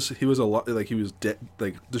he was a lot like he was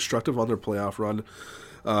destructive on their playoff run.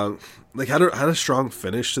 Had a strong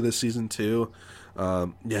finish to this season too.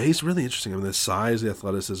 Yeah, he's really interesting. I mean, the size, the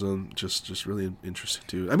athleticism, just really interesting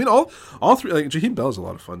too. I mean, all three. Like Jaheim Bell is a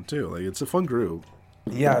lot of fun too. Like it's a fun group.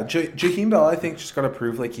 Yeah, Jaheim Bell, I think, just got to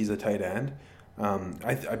prove like he's a tight end.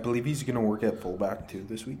 I believe he's going to work at fullback too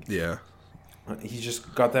this week. Yeah. He's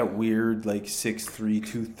just got that weird, like, 6'3",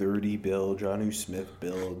 230 build, Jonnu Smith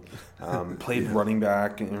build. Played running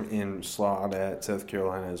back in slot at South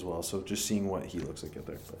Carolina as well. So just seeing what he looks like out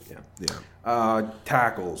there. But yeah.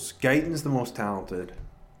 Tackles. Guyton's the most talented.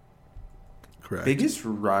 Correct. Biggest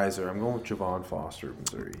riser. I'm going with Javon Foster of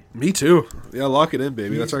Missouri. Me too. Yeah, lock it in,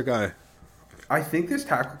 baby. That's our guy. I think this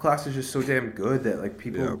tackle class is just so damn good that like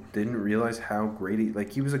people didn't realize how great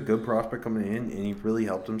he was a good prospect coming in, and he really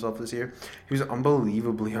helped himself this year. He was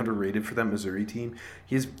unbelievably underrated for that Missouri team.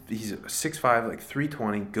 He's 6'5", like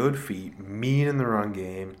 320, good feet, mean in the run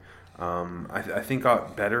game. I think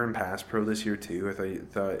got better in pass pro this year too. I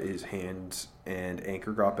thought his hands and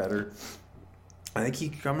anchor got better. I think he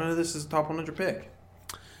could come out of this as a top 100 pick.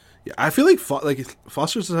 Yeah, I feel like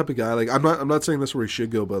Foster's the type of guy. Like I'm not saying that's where he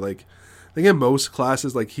should go, but like. I think in most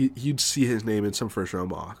classes, like you'd see his name in some first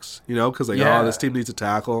round mocks, you know, because this team needs a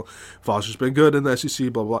tackle. Foster's been good in the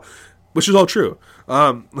SEC, blah blah, blah, which is all true.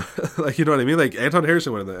 Like you know what I mean? Like Anton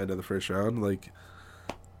Harrison went at the end of the first round. Like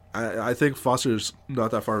I think Foster's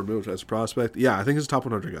not that far removed as a prospect. Yeah, I think he's a top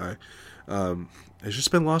 100 guy. He's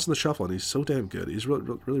just been lost in the shuffle, and he's so damn good. He's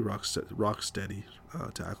really rock steady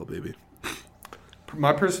tackle, baby.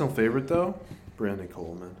 My personal favorite though. Brandon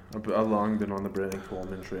Coleman. I've long been on the Brandon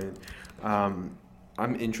Coleman train.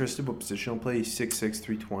 I'm interested what position he'll play. He's 6'6",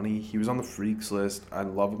 320. He was on the freaks list. I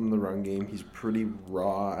love him in the run game. He's pretty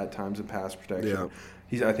raw at times in pass protection.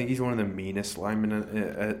 Yeah. I think he's one of the meanest linemen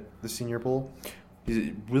at the Senior Bowl. He's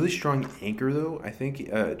a really strong anchor, though. I think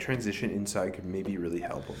transition inside could maybe really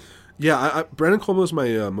help him. Yeah, Brandon Coleman was my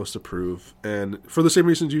most approved, and for the same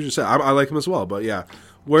reasons you just said, I like him as well. But yeah,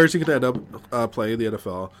 where is he going to end up playing the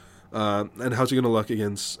NFL? And how's he going to look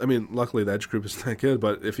against? I mean, luckily the edge group isn't that good,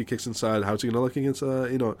 but if he kicks inside, how's he going to look against? How's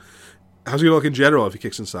he going to look in general if he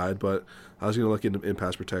kicks inside? But how's he going to look in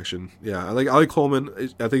pass protection? Yeah, I like Coleman.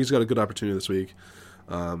 I think he's got a good opportunity this week.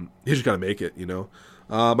 He's just got to make it, you know.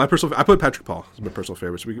 I put Patrick Paul as my personal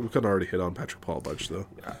favorite. So we couldn't already hit on Patrick Paul a bunch though.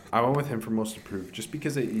 Yeah, I went with him for most approved, just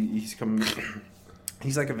because he's coming.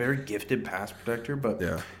 He's like a very gifted pass protector, but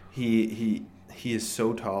he is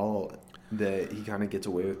so tall that he kind of gets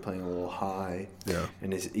away with playing a little high. Yeah.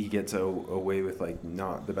 And he gets away with, like,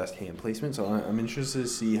 not the best hand placement. So I'm interested to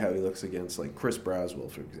see how he looks against, like, Chris Braswell,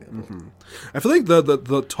 for example. Mm-hmm. I feel like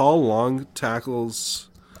the tall, long tackles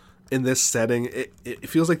in this setting, it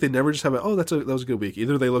feels like they never just have that was a good week.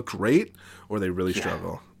 Either they look great or they really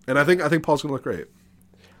struggle. And I think Paul's going to look great.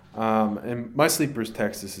 And my sleeper's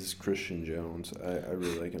Texas is Christian Jones. I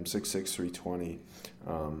really like him. 6'6", 320.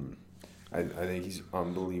 I think he's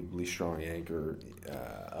unbelievably strong anchor,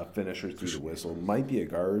 a finisher through the whistle. Might be a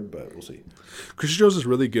guard, but we'll see. Christian Jones is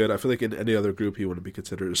really good. I feel like in any other group he wouldn't be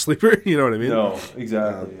considered a sleeper. You know what I mean? No,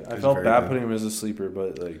 exactly. I felt bad putting him as a sleeper,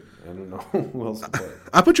 but I don't know who else to play.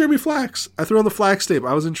 I put Jeremy Flax. I threw on the Flax tape.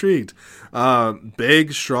 I was intrigued.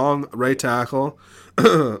 Big, strong right tackle.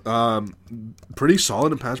 Pretty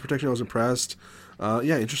solid in pass protection. I was impressed.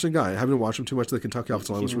 Interesting guy. I haven't watched him too much. The Kentucky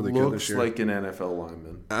offensive line was really good this year. Looks like an NFL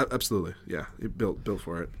lineman. Absolutely. Yeah, he built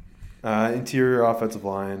for it. Interior offensive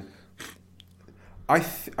line. I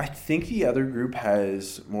think the other group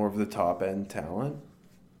has more of the top end talent.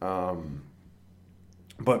 But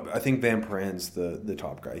I think Van Pran's the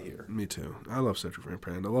top guy here. Me too. I love Cedric Van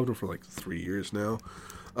Pran. I loved him for like 3 years now.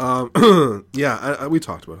 We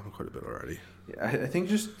talked about him quite a bit already. Yeah, I think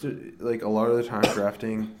just like a lot of the time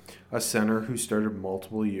drafting a center who started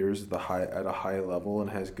multiple years at a high level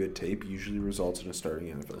and has good tape usually results in a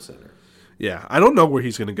starting NFL center. Yeah, I don't know where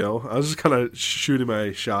he's going to go. I was just kind of shooting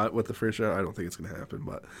my shot with the first round. I don't think it's going to happen,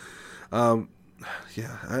 but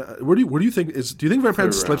where do you think is? Do you think Van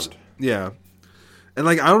Pran slips? Yeah, and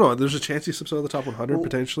like I don't know. There's a chance he slips out of the top 100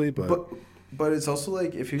 potentially, but it's also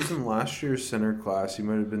like if he was in last year's center class, he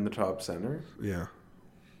might have been the top center. Yeah.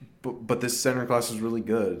 But this center class is really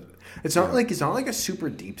good. It's not like a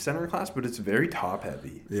super deep center class, but it's very top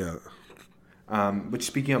heavy. Yeah. Which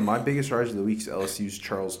speaking of, my biggest rise of the week is LSU's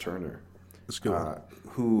Charles Turner. That's good.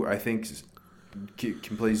 Who I think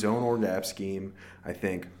can play zone or gap scheme. I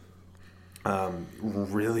think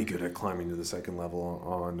really good at climbing to the second level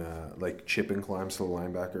on like chip and climbs to the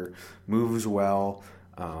linebacker. Moves well.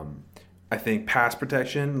 I think pass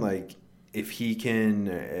protection, like if he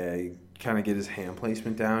can kind of get his hand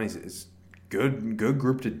placement down, he's good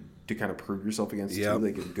group to kind of prove yourself against too.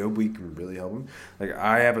 Like a good week can really help him. Like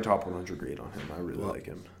I have a top 100 grade on him. I really like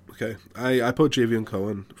him. Okay, I put Javion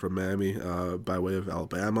Cohen from Miami by way of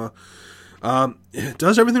Alabama.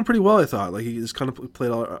 Does everything pretty well, I thought. Like he's kind of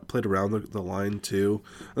played around the line too.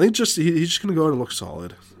 I think he's just going to go out and look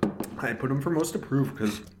solid. I put him for most approved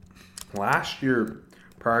because last year,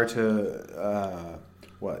 prior to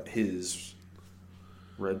his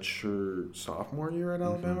redshirt sophomore year at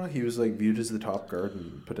Alabama, he was like viewed as the top guard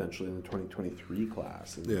and potentially in the 2023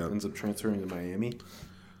 class, and ends up transferring to Miami.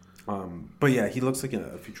 But yeah, he looks like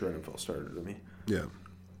a future NFL starter to me. Yeah.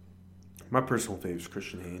 My personal favorite is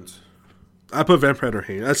Christian Haynes. I put Van Pran or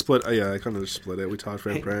Haynes. I split. I kind of just split it. We talked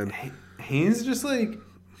Van Pran. Haynes just like,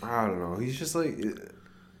 I don't know. He's just like,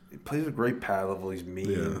 he plays with great pad level. He's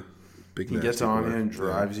mean. Yeah. Big he gets on you and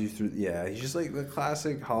drives you through. Yeah, he's just like the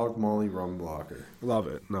classic hog molly run blocker. Love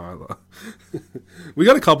it. No, I love. We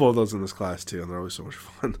got a couple of those in this class too, and they're always so much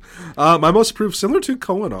fun. My most approved, similar to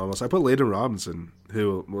Cohen almost. I put Layden Robinson,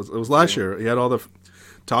 who was last year. He had all the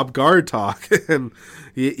top guard talk, and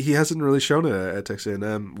he hasn't really shown it at Texas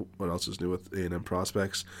A&M. What else is new with A&M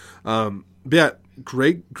prospects? But yeah,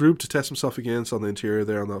 great group to test himself against on the interior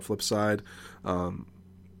there on the flip side.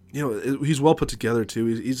 He's well put together too.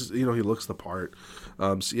 He's he looks the part.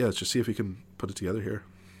 Let's just see if he can put it together here.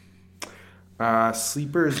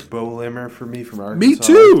 Sleeper is Bo Limmer for me from Arkansas. Me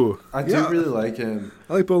too. I do really like him.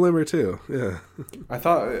 I like Bo Limmer too. Yeah. I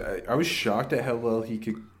thought I was shocked at how well he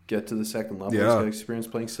could get to the second level. Yeah. He's got experience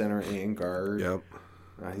playing center and guard. Yep.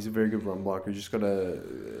 He's a very good run blocker. He's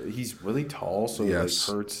really tall, so pad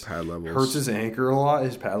levels. hurts his anchor a lot.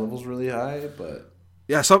 His pad level's really high, but.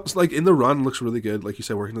 Yeah, something like in the run looks really good. Like you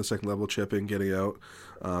said, working the second level, chipping, getting out,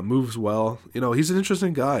 moves well. He's an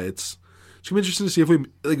interesting guy. It's gonna be interesting to see if we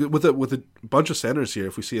with a bunch of centers here,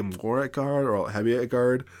 if we see him more at guard or heavy at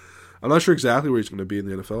guard. I'm not sure exactly where he's going to be in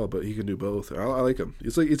the NFL, but he can do both. I like him.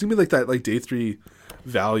 It's gonna be like that day 3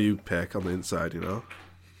 value pick on the inside.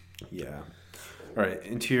 Yeah. All right,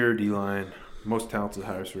 interior D line, most talented,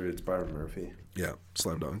 highest rated. It's Byron Murphy. Yeah,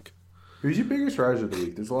 slam dunk. Who's your biggest riser of the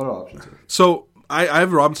week? There's a lot of options here. So. I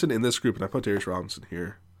have Robinson in this group, and I put Darius Robinson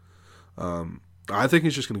here. I think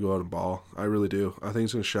he's just going to go out and ball. I really do. I think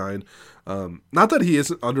he's going to shine. Not that he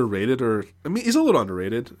isn't underrated, he's a little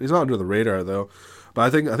underrated. He's not under the radar though. But I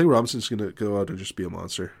think Robinson's going to go out and just be a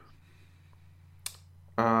monster.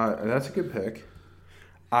 That's a good pick.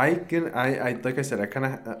 I like I said, I kind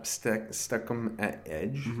of stuck him at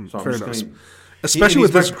edge. Mm-hmm. So I'm Fair just enough. going. Especially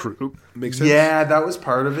with this group, makes sense. Yeah, that was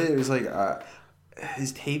part of it. It was like.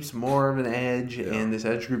 His tape's more of an edge, and this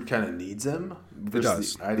edge group kind of needs him.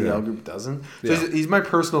 Versus the IDL group doesn't. So he's my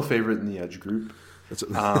personal favorite in the edge group. That's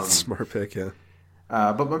a smart pick, yeah.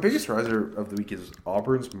 But my biggest riser of the week is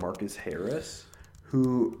Auburn's Marcus Harris,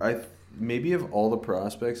 who maybe of all the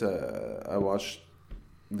prospects I watched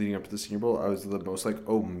leading up to the Senior Bowl, I was the most like,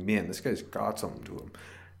 oh man, this guy's got something to him.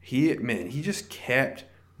 He just kept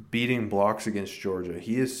beating blocks against Georgia.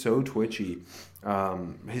 He is so twitchy.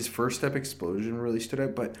 His first step explosion really stood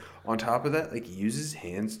out, but on top of that, like, he uses his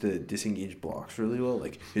hands to disengage blocks really well.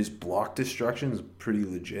 Like, his block destruction is pretty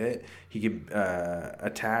legit. He can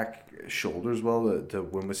attack shoulders well to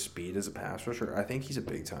win with speed as a pass rusher. I think he's a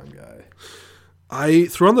big time guy. I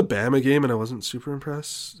threw on the Bama game and I wasn't super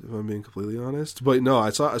impressed, if I'm being completely honest. But no, I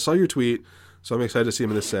saw your tweet, so I'm excited to see him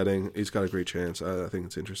in this setting. He's got a great chance. I think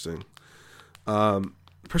it's interesting.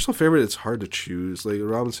 Personal favorite, it's hard to choose. Like,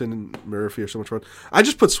 Robinson and Murphy are so much fun. I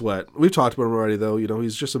just put Sweat. We've talked about him already, though. You know,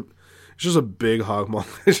 he's just a big hog maul.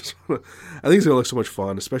 I think he's gonna look so much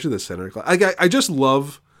fun, especially the center class. I just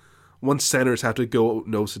love when centers have to go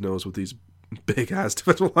nose to nose with these big ass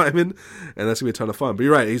defensive linemen, and that's gonna be a ton of fun. But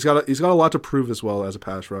you're right, he's got a lot to prove as well as a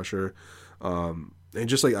pass rusher, and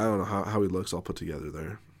just like, I don't know how he looks all put together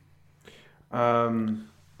there.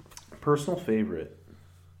 Personal favorite,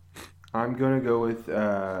 I'm gonna go with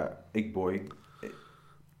Igboigbe.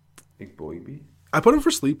 I put him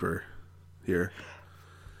for sleeper here.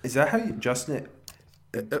 Is that how you, Justin?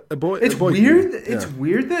 It's weird. Yeah. It's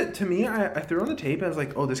weird that, to me, I threw on the tape and I was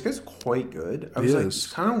like, oh, this guy's quite good. I was like,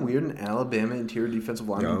 it's kind of weird an Alabama interior defensive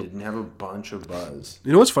lineman didn't have a bunch of buzz.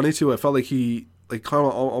 You know what's funny too? I felt like he, like, kind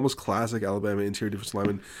of almost classic Alabama interior defensive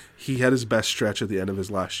lineman. He had his best stretch at the end of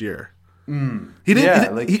his last year. He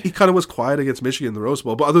didn't. He kind of was quiet against Michigan in the Rose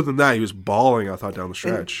Bowl, but other than that, he was balling, I thought, down the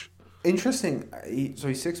stretch. Interesting. So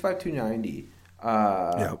he's 6'5", 290.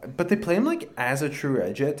 But they play him like as a true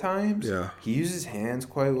edge at times. Yeah, he uses his hands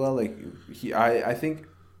quite well. Like, I think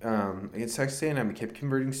against Texas A&M, he kept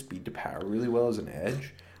converting speed to power really well as an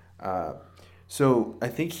edge. So I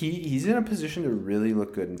think he's in a position to really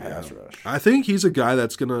look good in pass rush. I think he's a guy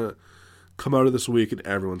that's gonna come out of this week and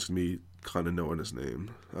everyone's gonna be kind of knowing his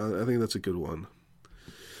name. I think that's a good one.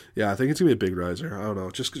 Yeah, I think it's gonna be a big riser. I don't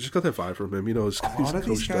know, just got that vibe from him. You know, a lot of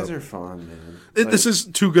these guys are fun, man. This is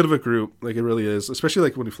too good of a group. Like, it really is, especially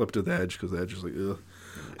like when you flip to the edge, because the edge is like,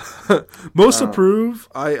 ugh. Most approve.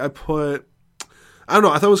 I put. I don't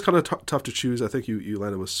know. I thought it was kind of tough to choose. I think you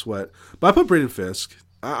landed with Sweat, but I put Braden Fisk.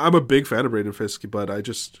 I'm a big fan of Braden Fisk, but I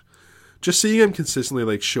just seeing him consistently,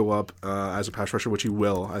 like, show up as a pass rusher, which he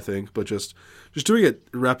will, I think, but just doing it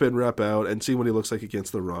rep in, rep out, and seeing what he looks like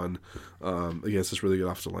against the run, against this really good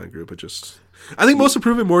offensive line group. I think most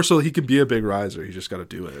improving more so he can be a big riser. He just got to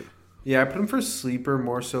do it. Yeah, I put him for sleeper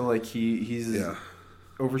more so. Like, he's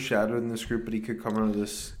overshadowed in this group, but he could come out of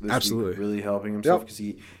this Absolutely week really helping himself, because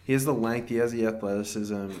he has the length, he has the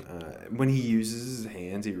athleticism. When he uses his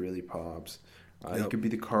hands, he really pops. He could be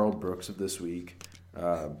the Carl Brooks of this week.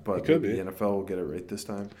 But the NFL will get it right this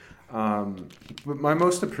time. But my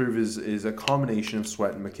most approved is a combination of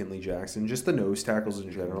Sweat and McKinley Jackson. Just the nose tackles in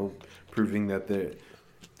general, proving that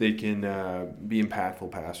they can be impactful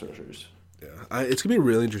pass rushers. Yeah, it's gonna be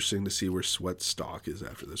really interesting to see where Sweat's stock is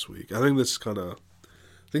after this week. I think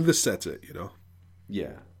this sets it. You know.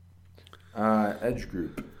 Yeah. Edge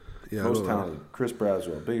group. Yeah, most talented. Chris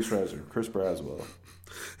Braswell. Biggest riser. Chris Braswell.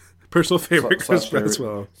 Personal favorite, Chris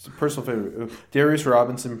Braswell. Personal favorite. Darius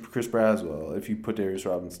Robinson, Chris Braswell, if you put Darius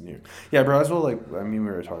Robinson here. Yeah, Braswell, we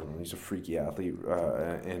were talking about him. He's a freaky athlete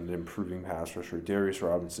and improving pass rusher. Darius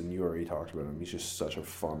Robinson, you already talked about him. He's just such a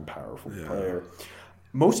fun, powerful player.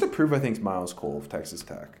 Most approved, I think, is Miles Cole of Texas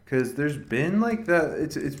Tech, because there's been like that.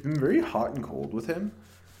 It's been very hot and cold with him.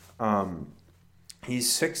 He's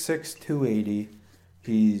 6'6", 280.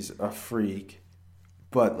 He's a freak.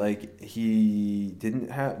 But, like, he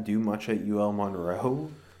didn't do much at UL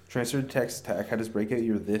Monroe. Transferred to Texas Tech. Had his breakout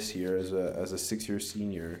year this year as a 6-year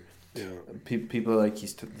senior. Yeah. People are like, he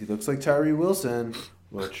looks like Tyree Wilson,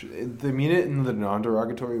 which they mean it in the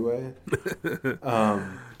non-derogatory way.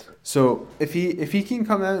 So if he can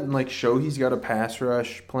come out and, like, show he's got a pass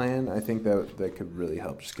rush plan, I think that could really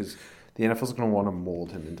help, just because the NFL's going to want to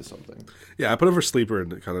mold him into something. Yeah, I put him for sleeper,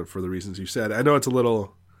 and kind of for the reasons you said. I know it's a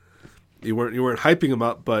little. You weren't hyping him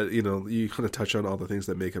up, but, you know, you kind of touch on all the things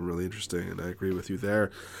that make him really interesting, and I agree with you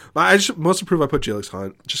there. But most approve, I put Jalix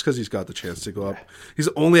Hunt just because he's got the chance to go up. He's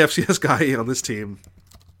the only FCS guy on this team,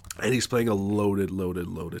 and he's playing a loaded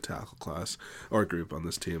tackle class or group on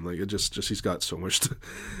this team. Like, it just he's got so much to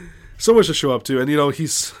show up to, and, you know,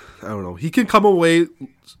 he can come away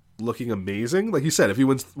looking amazing. Like you said, if he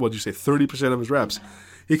wins, 30% of his reps,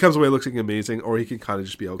 he comes away looking amazing, or he can kind of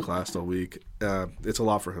just be outclassed all week. It's a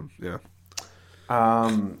lot for him. Yeah.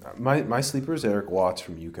 My sleeper is Eric Watts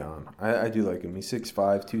from UConn. I do like him. He's 6'5",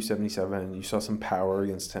 277. You saw some power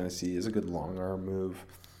against Tennessee. Is a good long arm move.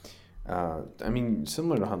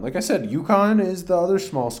 Similar to Hunt. Like I said, UConn is the other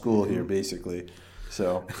small school here, basically.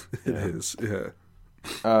 So It yeah. is,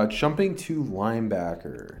 yeah. Jumping to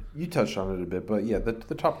linebacker, you touched on it a bit, but yeah,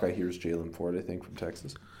 the top guy here is Jalen Ford, I think, from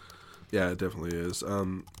Texas. Yeah, it definitely is.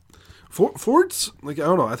 Ford's, like, I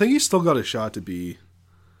don't know. I think he's still got a shot to be...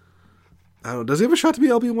 I don't know. Does he have a shot to be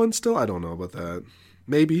LB1 still? I don't know about that.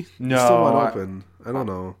 Maybe. No, He's still wide open. I don't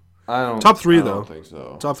know. I don't. Top three, I though. don't think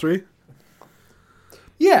so. Top three?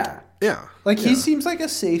 Yeah. Yeah. Like, yeah. he seems like a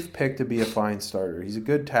safe pick to be a fine starter. He's a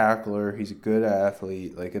good tackler. He's a good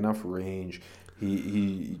athlete, like, enough range.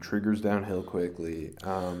 He triggers downhill quickly.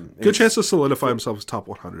 Good chance to solidify himself as top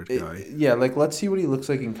 100 guy. Yeah, like, let's see what he looks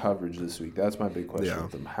like in coverage this week. That's my big question Yeah.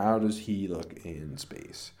 with him. How does he look in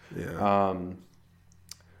space? Yeah.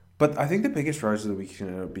 But I think the biggest rise of the week is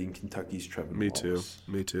going to end up being Kentucky's Trevin Me too. Wallace.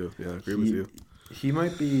 Me too. Yeah, I agree with you. He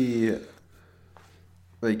might be...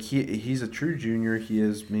 Like, he's a true junior. He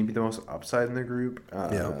is maybe the most upside in the group.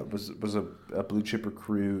 Was a blue chip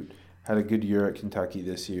recruit. Had a good year at Kentucky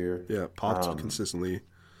this year. Yeah, popped consistently.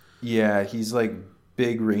 Yeah, he's like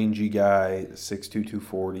big, rangy guy, 6'2",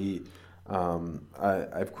 240. I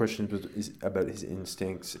have questions about his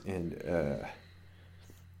instincts and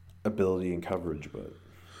ability and coverage, but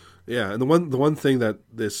Yeah, and the one thing that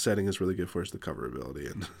this setting is really good for is the cover ability,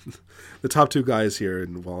 and the top two guys here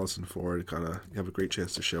in Wallace and Ford kind of have a great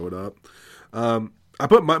chance to show it up. I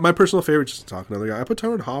put my personal favorite, just to talk another guy. I put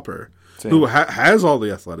Tyron Hopper, who has all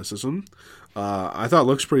the athleticism. I thought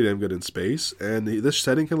looks pretty damn good in space, and this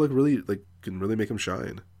setting can really make him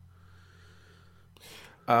shine.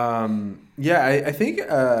 Yeah, I think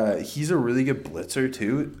he's a really good blitzer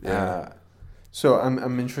too. Yeah. So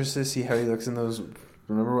I'm interested to see how he looks in those.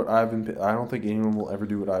 Remember what I don't think anyone will ever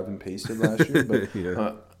do what Ivan Pace did last year, but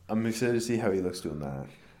Yeah. I'm excited to see how he looks doing that.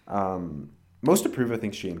 Most approved, I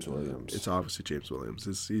think, is James Williams. It's obviously James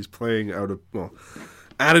Williams. He's playing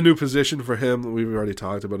at a new position for him. We've already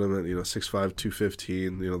talked about him at 6'5",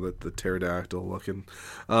 215. The pterodactyl looking.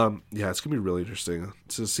 Yeah, it's gonna be really interesting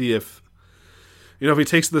to see if he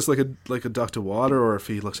takes this like a duck to water, or if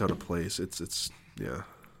he looks out of place. It's yeah.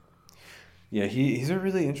 Yeah, he's a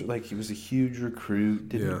really interesting. He was a huge recruit.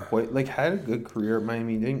 Didn't quite had a good career at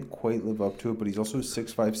Miami. Didn't quite live up to it, but he's also a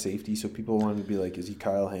 6'5" safety. So people wanted to be like, is he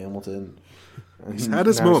Kyle Hamilton? And He's had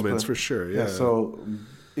his moments for sure. Yeah. So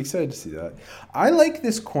excited to see that. I like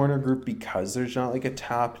this corner group because there's not like a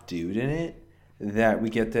top dude in it. That we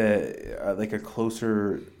get the a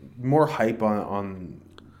closer, more hype on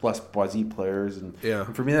less buzzy players, and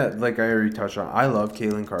for me, that I already touched on, I love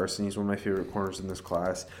Kalen Carson. He's one of my favorite corners in this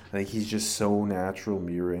class. I think he's just so natural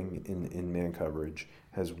mirroring in man coverage,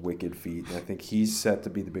 has wicked feet, and I think he's set to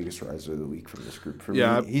be the biggest riser of the week from this group. For me,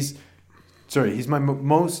 he's my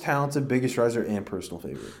most talented, biggest riser, and personal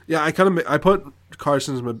favorite. Yeah, I put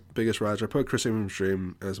Carson as my biggest riser. I put Chris Abrams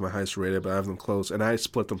Dream as my highest rated, but I have them close, and I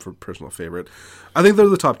split them for personal favorite. I think they're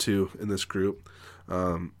the top two in this group.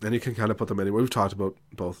 And you can kind of put them anywhere. We've talked about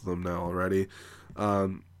both of them now already.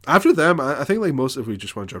 After them, I think most, if we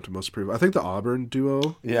just want to jump to most approved, I think the Auburn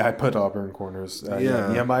duo. Yeah, I put Auburn corners.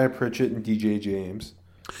 Nehemiah Pritchett and DJ James,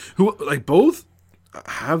 who both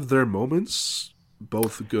have their moments,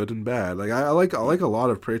 both good and bad. I like a lot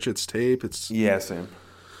of Pritchett's tape. Same.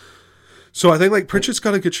 So I think Pritchett's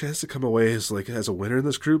got a good chance to come away as a winner in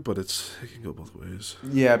this group, but it can go both ways.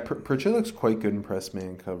 Yeah, Pritchett looks quite good in press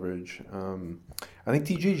man coverage. I think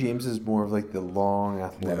DJ James is more of the long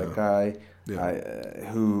athletic guy,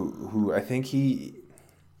 who I think he's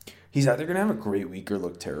either going to have a great week or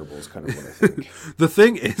look terrible is kind of what I think. The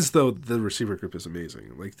thing is, though, the receiver group is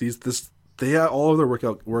amazing. They have all of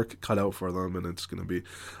their work cut out for them, and it's going to be.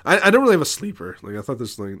 I don't really have a sleeper. I thought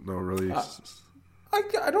this really.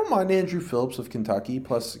 I don't mind Andrew Phillips of Kentucky.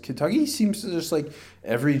 Plus, Kentucky seems to just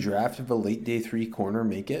every draft of a late day 3 corner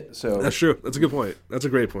make it. So that's true. That's a good point. That's a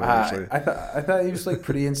great point. Actually, I thought he was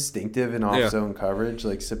pretty instinctive in off zone coverage.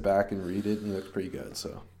 Sit back and read it, and he looks pretty good.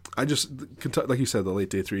 So I just like you said, the late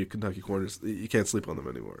day 3 Kentucky corners, you can't sleep on them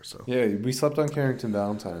anymore. So yeah, we slept on Carrington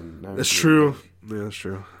Valentine. That's true. Yeah, that's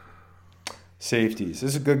true. Safeties.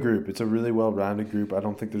 This is a good group. It's a really well rounded group. I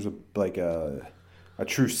don't think there's a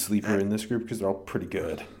true sleeper in this group because they're all pretty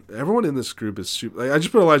good. Everyone in this group is super. I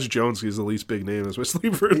just put Elijah Jones. He's the least big name as my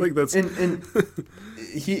sleeper. That's and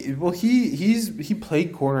he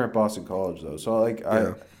played corner at Boston College though. So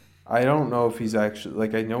I don't know if he's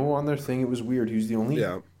actually I know on their thing it was weird. He was the only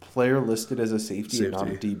player listed as a safety and not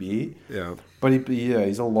a DB. Yeah, but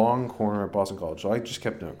he's a long corner at Boston College. So I just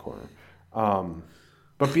kept him at corner.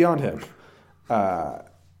 But beyond him,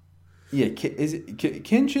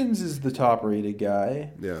 Kinchins is the top-rated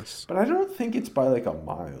guy. Yes. But I don't think it's by a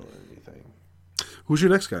mile or anything. Who's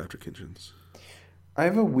your next guy after Kinchins? I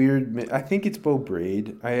have a weird... I think it's Bo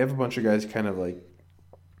Braid. I have a bunch of guys kind of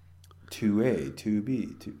 2A,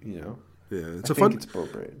 2B, Yeah, it's I a think fun. it's Beau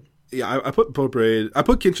Braid. Yeah, I put Beau Braid. I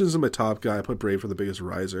put Kinchins as my top guy. I put Braid for the biggest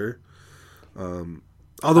riser.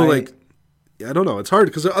 Although, I don't know. It's hard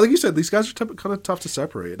because, like you said, these guys are kind of tough to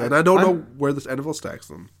separate, and I don't know where this NFL stacks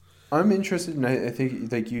them. I'm interested, and I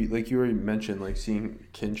think like you already mentioned, like seeing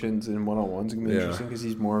Kinchins in one-on-ones is gonna be interesting because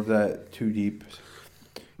he's more of that too deep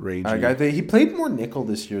Rangy. guy. He played more nickel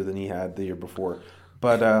this year than he had the year before,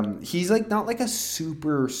 but he's like not like a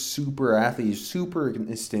super athlete. He's super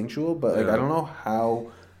instinctual, but like I don't know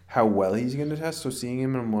how well he's gonna test. So seeing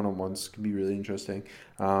him in one-on-ones can be really interesting.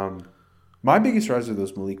 My biggest riser though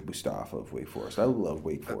is Malik Mustafa of Wake Forest. I love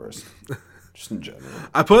Wake Forest. Just in general.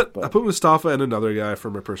 I put Mustafa and another guy for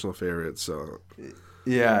my personal favorites. So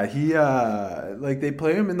yeah, he they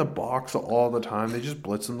play him in the box all the time. They just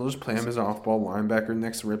blitz him. They'll just play him as an off-ball linebacker.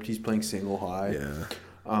 Next rip, he's playing single high.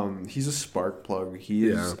 Yeah, he's a spark plug. He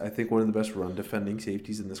is, I think, one of the best run defending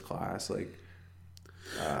safeties in this class. Like,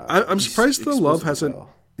 I'm surprised the love hasn't.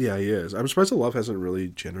 Yeah, he is. I'm surprised the love hasn't really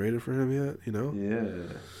generated for him yet. Yeah.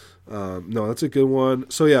 No, that's a good one.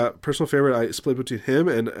 So yeah, personal favorite. I split between him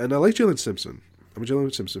and I like Jalen Simpson. I'm a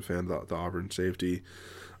Jalen Simpson fan. The Auburn safety,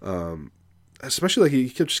 especially like he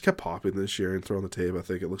just kept popping this year and throwing the tape. I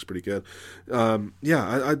think it looks pretty good.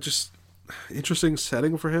 I just interesting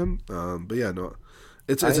setting for him. But yeah, no,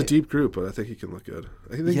 it's a deep group, but I think he can look good.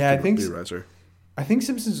 I think he can be a riser. I think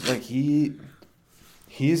Simpson's like he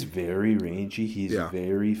is very rangy. He's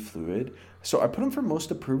very fluid. So I put him for most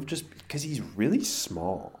approved just because he's really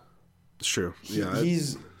small. It's true. He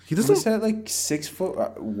doesn't at like 6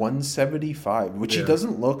 foot 175, which he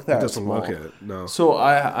doesn't look that. He doesn't small. Look it. No. So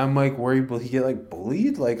I'm like worried. Will he get like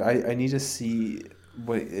bullied? Like I need to see.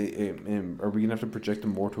 What are we gonna have to project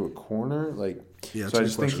him more to a corner? Like so I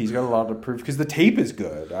just think he's got a lot to prove because the tape is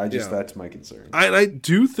good. That's my concern. I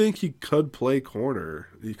do think he could play corner.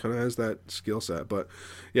 He kind of has that skill set. But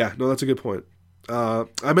yeah, no, that's a good point.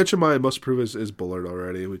 I mentioned my most approved is Bullard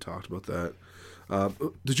already. We talked about that.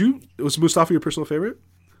 Was Mustafa your personal favorite?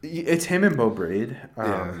 It's him and Beau Braid.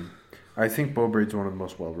 I think Beau Braid's one of the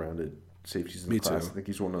most well-rounded safeties in the class. I think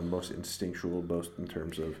he's one of the most instinctual, both in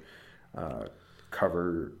terms of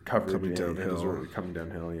coverage coming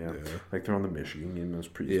downhill. Yeah, like throwing the Michigan game was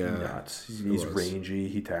pretty nuts. He's rangy.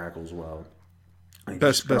 He tackles well.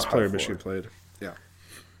 Best player Michigan played. Yeah.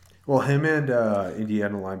 Well, him and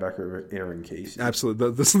Indiana linebacker Aaron Casey.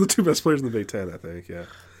 Absolutely, this are the two best players in the Big Ten. I think. Yeah.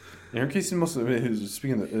 Aaron Casey,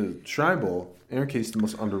 speaking of the Shrine Bowl, Aaron Casey, the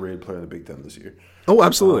most underrated player in the Big Ten this year. Oh,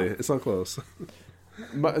 absolutely. It's not close.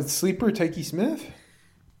 Sleeper Tyke Smith?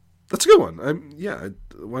 That's a good one.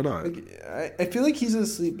 Why not? I feel like he's a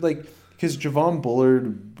sleep, because Javon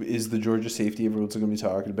Bullard is the Georgia safety everyone's going to be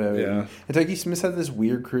talking about. Yeah. And Tyke Smith had this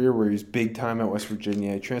weird career where he was big time at West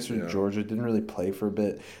Virginia. He transferred to Georgia, didn't really play for a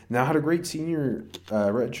bit. Now had a great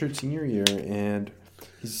redshirt senior year, and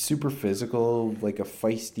he's super physical, like a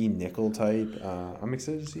feisty nickel type. I'm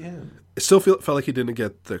excited to see him. It still felt like he didn't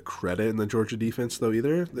get the credit in the Georgia defense, though,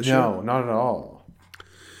 either this year? No, not at all.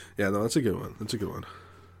 Yeah, no, that's a good one.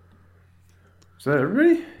 Is that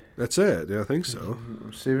everybody? That's it. Yeah, I think so.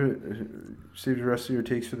 Save the rest of your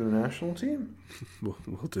takes for the national team?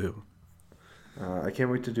 We'll do. I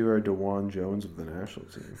can't wait to do our DeJuan Jones of the national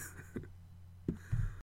team.